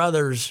Schlepper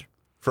brothers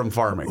From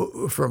farming.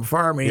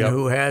 Yep.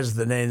 who has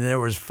the name. There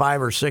was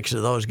 5 or 6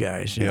 of those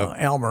guys. Yep.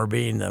 Elmer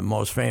being the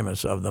most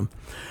famous of them.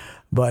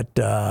 But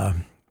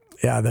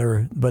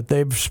Yeah, but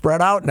they've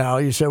spread out now.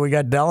 You said we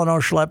got Delano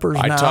Schleppers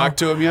now. I talked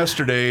to him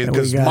yesterday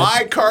because got-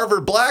 my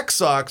Carver Black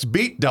Sox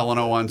beat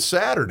Delano on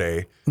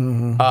Saturday.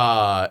 And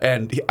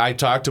I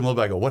talked to him a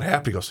little bit. I go, what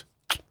happened? He goes,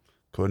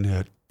 couldn't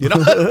hit. You know,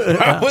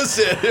 that was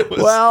it. It was,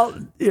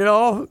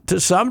 Well, to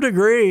some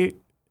degree,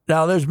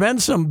 now there's been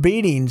some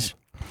beatings,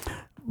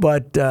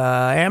 but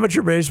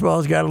amateur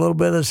baseball's got a little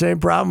bit of the same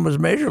problem as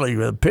Major League.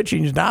 The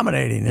pitching's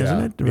dominating, isn't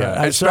it? Yeah.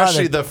 I saw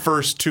Especially that- the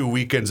first 2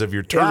 weekends of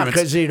your Yeah, tournaments.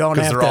 because you don't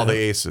have they're to. all the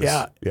aces.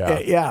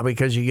 Yeah,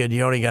 because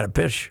you only got to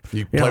pitch.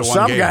 You play one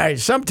some game.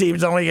 guys, some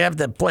teams only have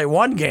to play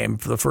one game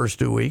for the first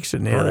 2 weeks,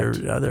 and the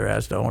other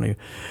has to only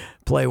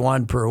play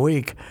one per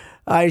week.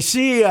 I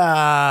see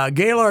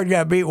Gaylord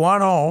got beat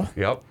 1-0,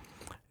 Yep.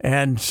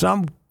 and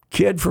some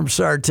kid from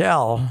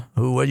Sartell,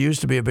 who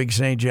used to be a big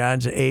St.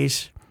 John's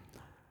ace,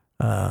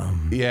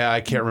 Yeah,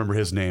 I can't remember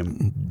his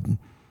name.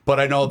 But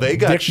I know they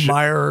got Dick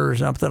Meyer or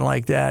something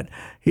like that.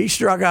 He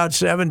struck out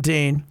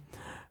 17.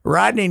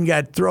 Rodney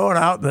got thrown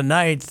out in the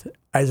ninth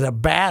as a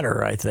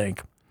batter, I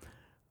think.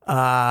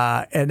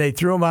 And they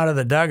threw him out of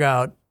the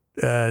dugout.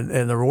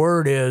 And the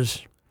word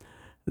is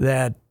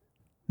that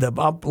the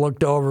ump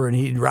looked over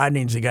and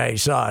Rodney's the guy he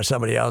saw.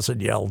 Somebody else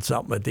had yelled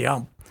something at the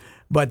ump.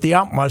 But the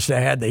ump must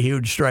have had the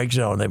huge strike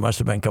zone they must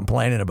have been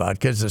complaining about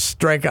because the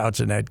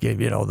strikeouts in that game,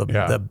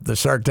 the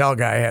Sartell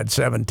guy had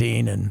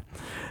 17 and,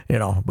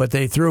 but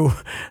they threw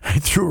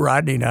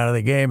Rodney out of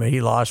the game and he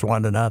lost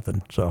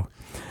 1-0. So,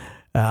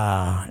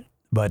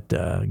 but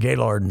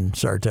Gaylord and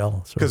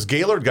Sartell. Because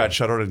Gaylord got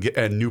shut out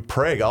and New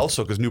Prague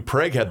also because New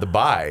Prague had the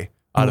bye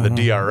out of the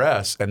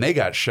DRS and they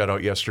got shut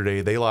out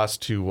yesterday. They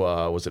lost to,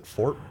 was it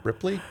Fort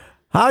Ripley?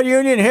 How'd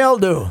Union Hill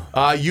do?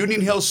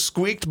 Union Hill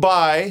squeaked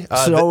by.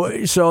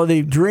 So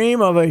the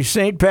dream of a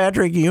St.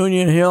 Patrick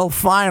Union Hill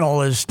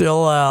final is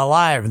still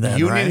alive then,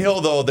 Union right?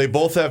 Hill, though, they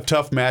both have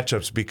tough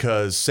matchups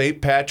because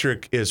St.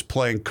 Patrick is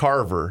playing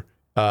Carver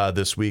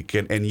this week.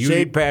 And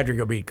St. Patrick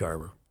will beat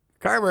Carver.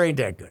 Carver ain't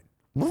that good.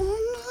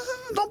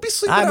 Don't be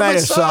sleeping I on might my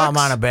have saw him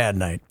Sox. on a bad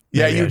night.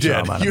 Yeah, Maybe you I saw did.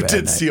 him on a You bad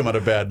did night. see him on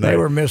a bad night. They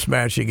were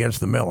mismatched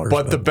against the Millers.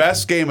 But the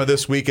best game of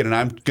this weekend, and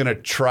I'm going to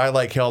try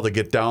like hell to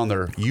get down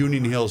there,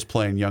 Union Hill's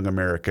playing Young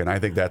American. I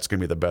think that's going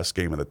to be the best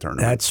game of the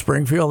tournament. That's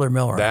Springfield or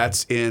Miller?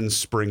 That's in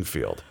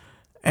Springfield.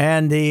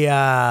 And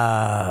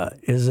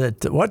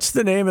what's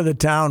the name of the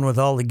town with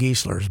all the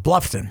Geislers?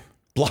 Bluffton.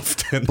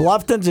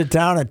 Bluffton's a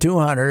town of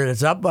 200.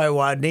 It's up by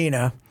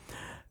Wadena.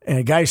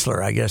 And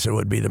Geisler, I guess it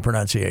would be the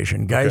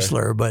pronunciation,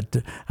 Geisler. Okay. But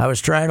I was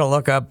trying to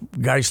look up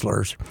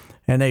Geislers,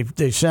 and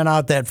they sent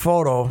out that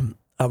photo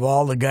of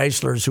all the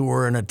Geislers who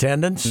were in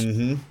attendance.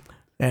 Mm-hmm.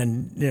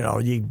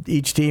 And,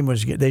 each team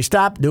they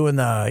stopped doing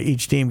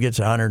each team gets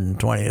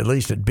 120, at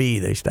least at B,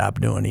 they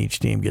stopped doing each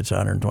team gets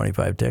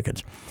 125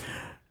 tickets.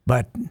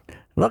 But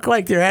looked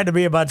like there had to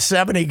be about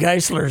 70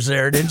 Geislers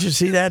there. Didn't you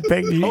see that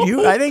picture?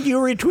 I think you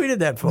retweeted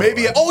that photo.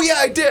 Maybe. Oh, yeah,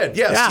 I did.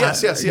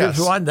 Yes.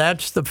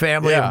 That's the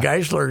family of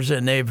Geislers,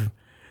 and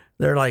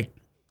they're like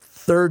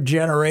third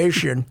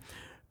generation.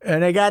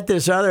 And they got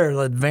this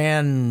other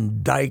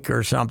Van Dyke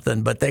or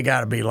something, but they got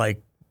to be like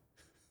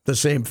the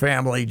same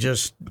family,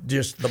 just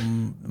the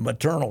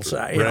maternal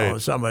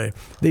side. Somebody.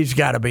 These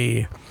got to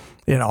be.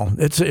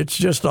 It's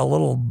just a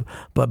little,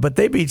 but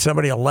they beat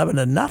somebody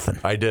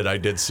 11-0. I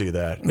did see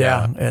that.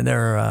 Yeah, and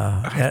they're.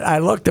 And I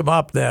looked them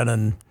up then,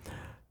 and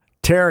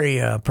Terry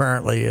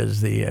apparently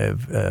is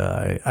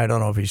I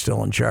don't know if he's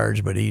still in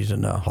charge, but he's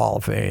in the Hall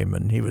of Fame,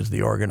 and he was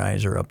the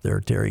organizer up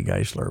there, Terry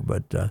Geisler.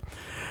 But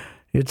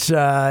it's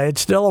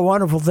still a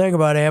wonderful thing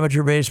about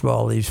amateur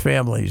baseball. These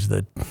families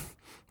that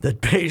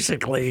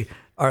basically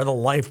are the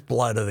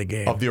lifeblood of the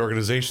game. Of the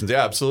organizations,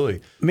 yeah,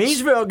 absolutely.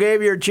 Meadsville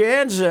gave you a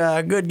chance.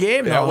 Good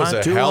game. That was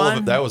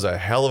a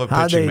hell of a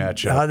pitching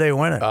matchup. How'd they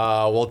win it?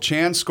 Well,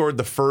 Chan scored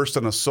the first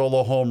on a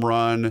solo home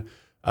run.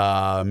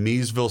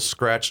 Meadsville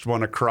scratched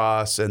one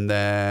across, and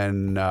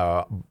then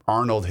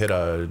Arnold hit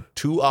a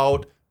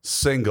 2-out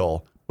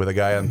single with a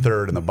guy on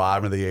third in the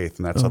bottom of the eighth,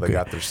 and that's how they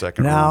got their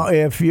second Now, run.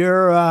 if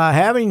you're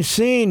having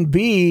seen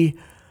B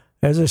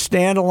as a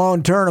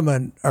standalone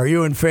tournament, are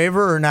you in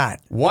favor or not?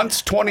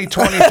 Once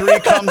 2023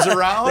 comes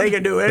around, they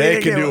can do anything.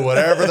 They can do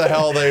whatever the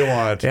hell they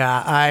want.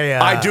 Yeah,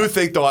 I do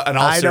think, though, in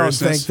all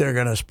seriousness, I don't think they're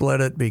going to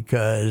split it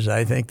because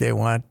I think they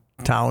want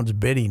towns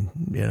bidding,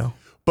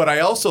 But I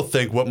also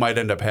think what might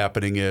end up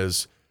happening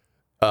is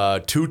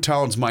two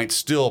towns might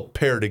still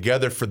pair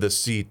together for the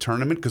C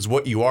tournament because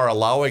what you are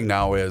allowing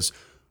now is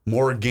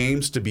more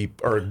games to be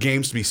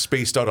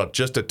spaced out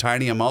just a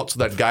tiny amount so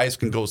that guys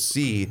can go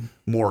see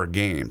more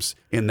games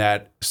in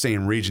that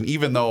same region,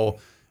 even though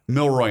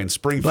Milroy and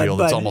Springfield,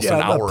 it's almost an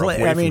hour away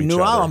from each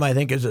New other. Ulm, I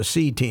think, is a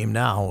C team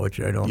now, which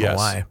I don't know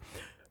why.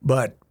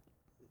 But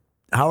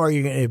how are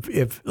you going to,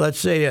 if let's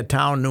say a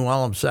town New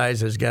Ulm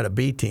size has got a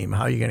B team,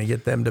 how are you going to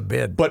get them to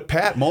bid? But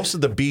Pat, most of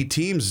the B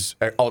teams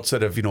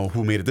outside of,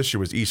 who made it this year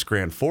was East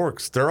Grand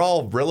Forks. They're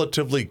all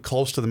relatively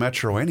close to the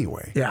metro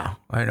anyway. Yeah,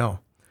 I know.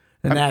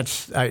 And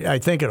I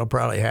think it'll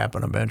probably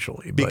happen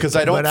eventually. Because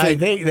I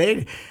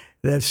think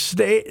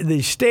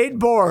the state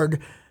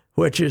board,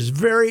 which is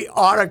very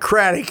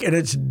autocratic,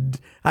 and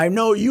I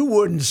know you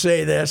wouldn't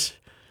say this,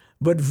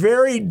 but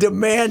very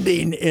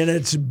demanding in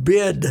its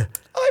bid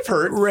I've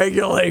heard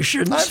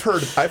regulations. I've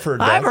heard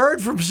that. I've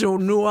heard from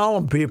some New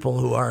Ulm people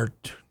who are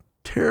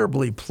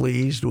terribly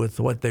pleased with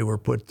what they were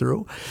put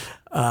through,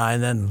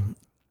 and then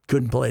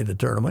couldn't play the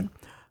tournament.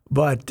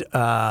 But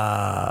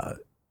I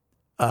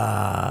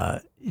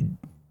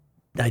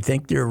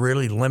think they're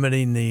really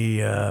limiting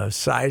the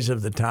size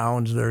of the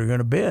towns that are going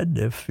to bid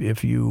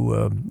if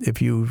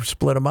you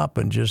split them up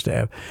and just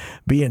have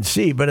B and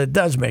C. But it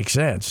does make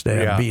sense to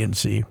have B and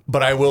C.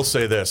 But I will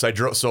say this: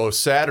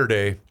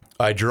 Saturday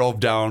I drove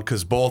down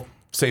because both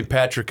St.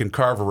 Patrick and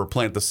Carver were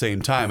playing at the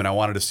same time, and I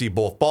wanted to see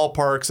both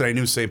ballparks, and I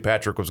knew St.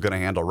 Patrick was going to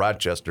handle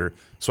Rochester,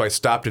 so I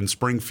stopped in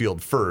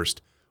Springfield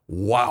first.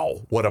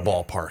 Wow, what a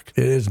ballpark!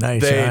 It is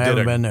nice. I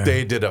haven't been there.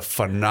 They did a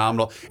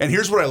phenomenal. And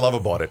here's what I love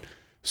about it.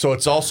 So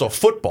it's also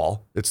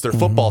football. It's their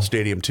football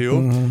stadium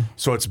too.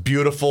 So it's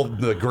beautiful.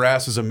 The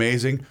grass is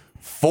amazing.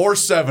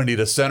 470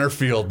 to center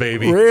field,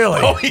 baby. Really?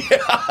 Oh yeah.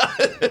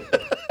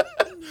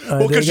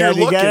 Well,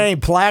 you got any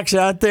plaques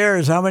out there?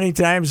 Is how many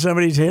times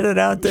somebody's hit it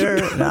out there?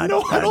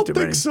 No, I don't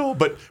think so.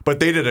 But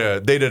they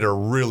did a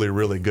really,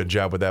 really good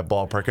job with that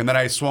ballpark. And then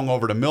I swung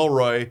over to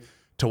Milroy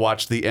to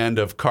watch the end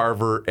of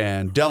Carver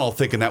and Dental,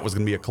 thinking that was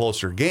going to be a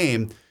closer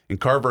game. And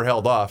Carver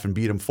held off and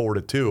beat them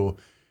 4-2.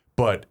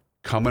 But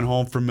coming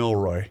home from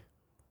Milroy,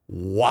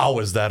 wow,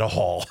 is that a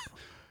haul?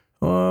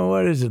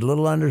 What is it? A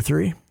little under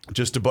 3?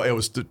 Just about. It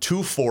was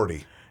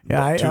 240.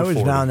 Yeah, I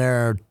was down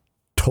there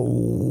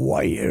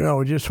twice.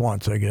 Just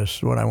once, I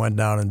guess, when I went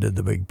down and did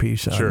the big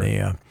piece on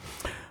the.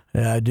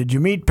 Did you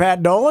meet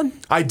Pat Dolan?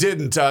 I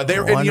didn't.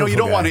 You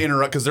don't want to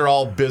interrupt because they're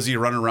all busy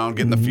running around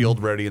getting the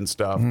field ready and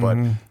stuff. But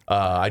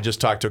I just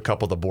talked to a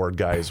couple of the board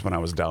guys when I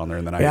was down there,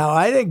 and then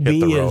I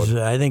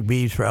think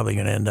B's probably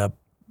going to end up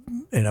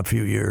in a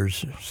few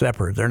years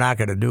separate. They're not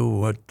going to do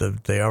what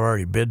they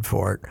already bid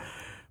for it.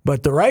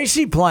 But the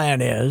Ricey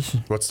plan is.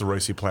 What's the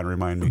Ricey plan?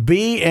 Remind me.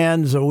 B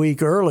ends a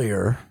week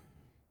earlier.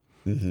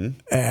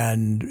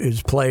 And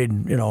is played,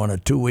 in a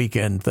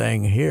 2-weekend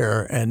thing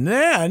here, and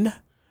then.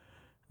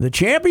 The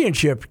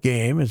championship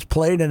game is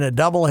played in a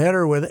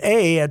doubleheader with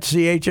A at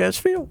CHS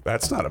Field.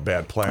 That's not a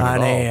bad plan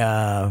on at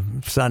all. A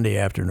Sunday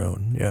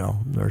afternoon,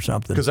 or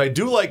something. Because I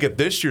do like it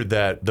this year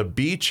that the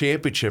B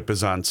championship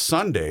is on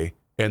Sunday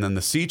and then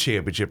the C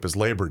championship is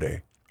Labor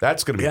Day.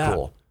 That's going to be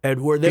cool.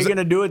 And were they going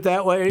to do it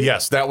that way?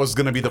 Yes, that was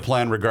going to be the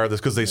plan regardless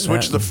because they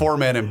switched the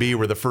format in B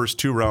where the first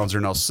 2 rounds are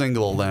now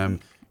single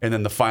elim and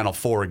then the final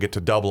 4 get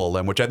to double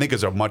elim, which I think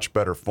is a much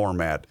better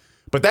format.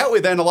 But that way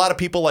then a lot of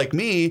people like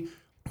me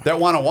that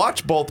want to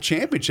watch both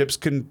championships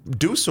can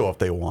do so if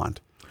they want.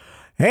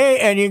 Hey,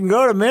 and you can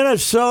go to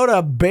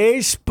Minnesota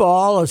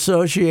Baseball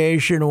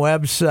Association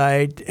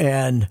website,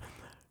 and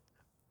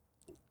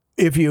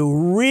if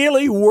you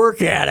really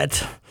work at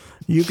it,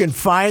 you can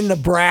find the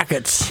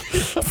brackets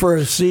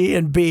for C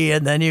and B,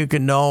 and then you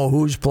can know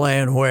who's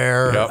playing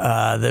where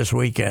this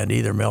weekend,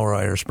 either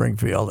Milroy or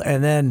Springfield.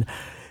 And then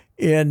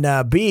in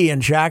B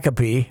in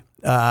Shakopee,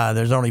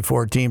 there's only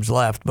 4 teams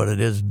left, but it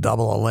is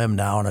double elim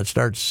now, and it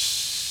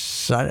starts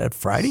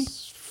Friday?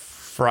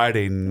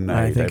 Friday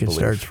night, I think it believe.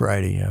 starts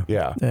Friday,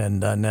 yeah.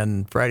 And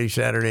then Friday,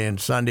 Saturday,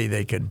 and Sunday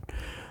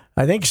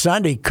I think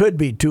Sunday could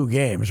be 2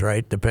 games,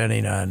 right?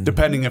 Depending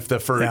if the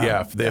first,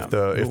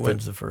 who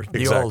wins the first.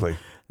 Exactly.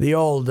 The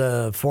old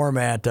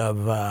format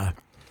of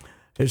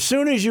as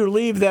soon as you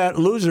leave that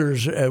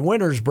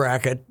winners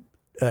bracket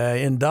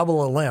in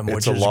double elim,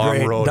 which is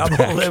long road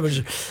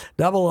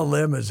double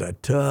elim is a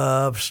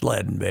tough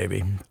sledding,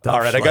 baby. All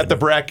right, I got the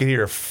bracket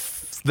here.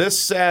 This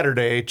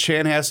Saturday,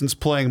 Chanhassen's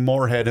playing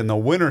Moorhead in the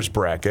winners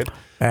bracket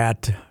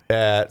at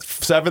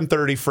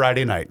 7:30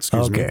 Friday night.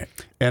 Excuse me.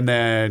 And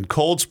then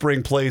Cold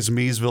Spring plays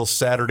Meesville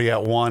Saturday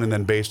at 1, and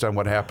then based on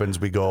what happens,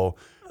 we go.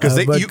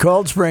 But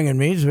Cold Spring and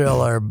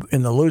Meesville are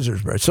in the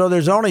losers bracket, so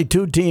there's only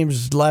 2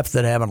 teams left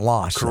that haven't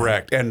lost.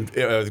 Correct, and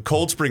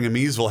Cold Spring and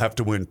Meesville have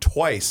to win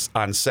twice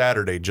on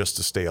Saturday just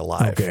to stay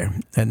alive. Okay,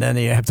 and then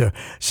you have to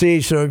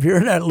see. So if you're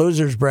in that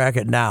losers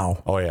bracket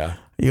now,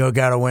 you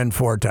got to win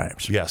 4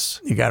 times.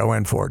 Yes, you got to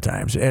win 4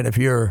 times, and if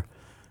you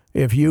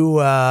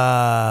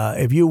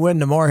win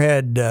the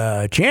Moorhead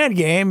Chan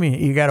game,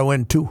 you got to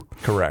win 2.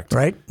 Correct.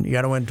 Right? You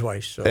got to win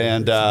twice. So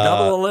and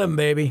double elim,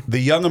 baby.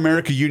 The Young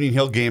America Union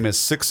Hill game is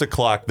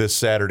 6:00 this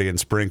Saturday in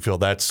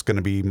Springfield. I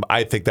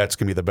think that's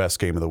going to be the best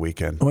game of the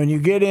weekend. When you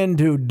get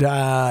into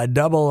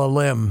double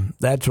elim,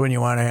 that's when you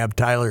want to have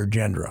Tyler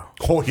Gendro.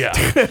 Oh yeah,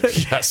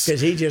 yes,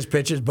 because he just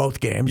pitches both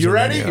games. You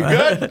ready? You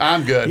good?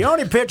 I'm good. You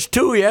only pitched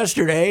 2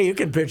 yesterday. You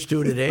can pitch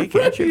 2 today,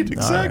 can't you?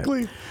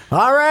 Exactly.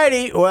 All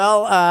righty.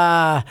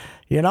 Well,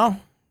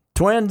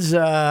 Twins.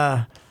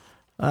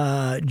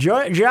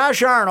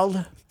 Josh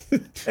Arnold,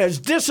 as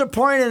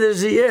disappointed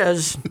as he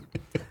is,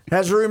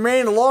 has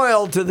remained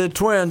loyal to the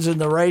Twins in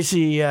the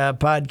Ricey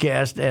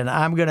podcast, and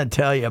I'm going to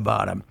tell you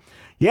about him.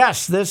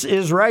 Yes, this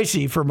is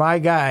Ricey for my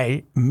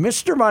guy,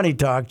 Mr. Money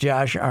Talk,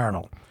 Josh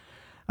Arnold.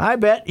 I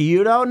bet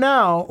you don't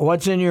know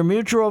what's in your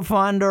mutual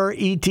fund or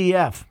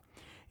ETF.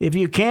 If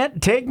you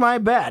can't take my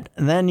bet,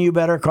 then you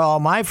better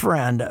call my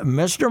friend,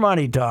 Mr.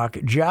 Money Talk,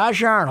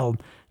 Josh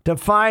Arnold, to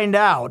find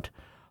out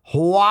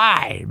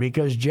why.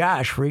 Because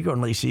Josh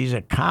frequently sees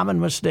a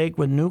common mistake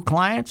with new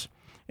clients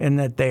in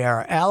that they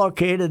are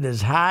allocated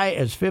as high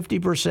as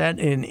 50%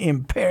 in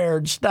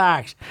impaired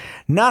stocks.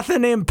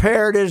 Nothing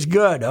impaired is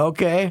good,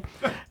 okay?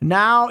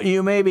 Now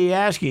you may be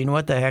asking,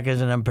 what the heck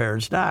is an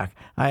impaired stock?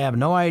 I have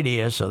no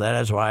idea, so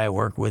that is why I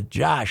work with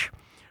Josh.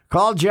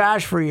 Call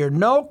Josh for your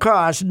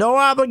no-cost,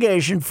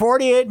 no-obligation,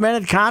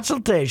 48-minute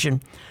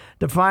consultation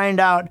to find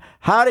out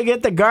how to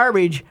get the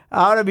garbage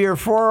out of your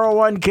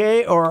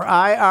 401k or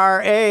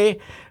IRA.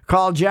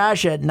 Call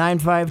Josh at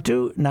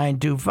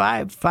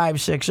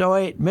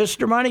 952-925-5608.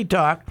 Mr. Money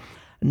Talk,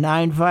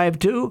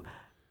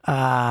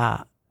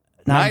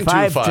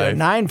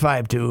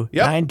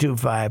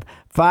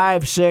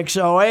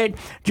 952-925-5608.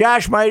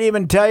 Josh might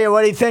even tell you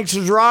what he thinks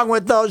is wrong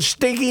with those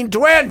stinking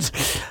Twins.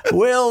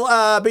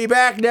 We'll be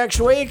back next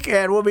week,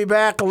 and we'll be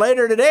back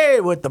later today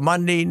with the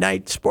Monday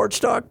Night Sports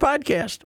Talk podcast.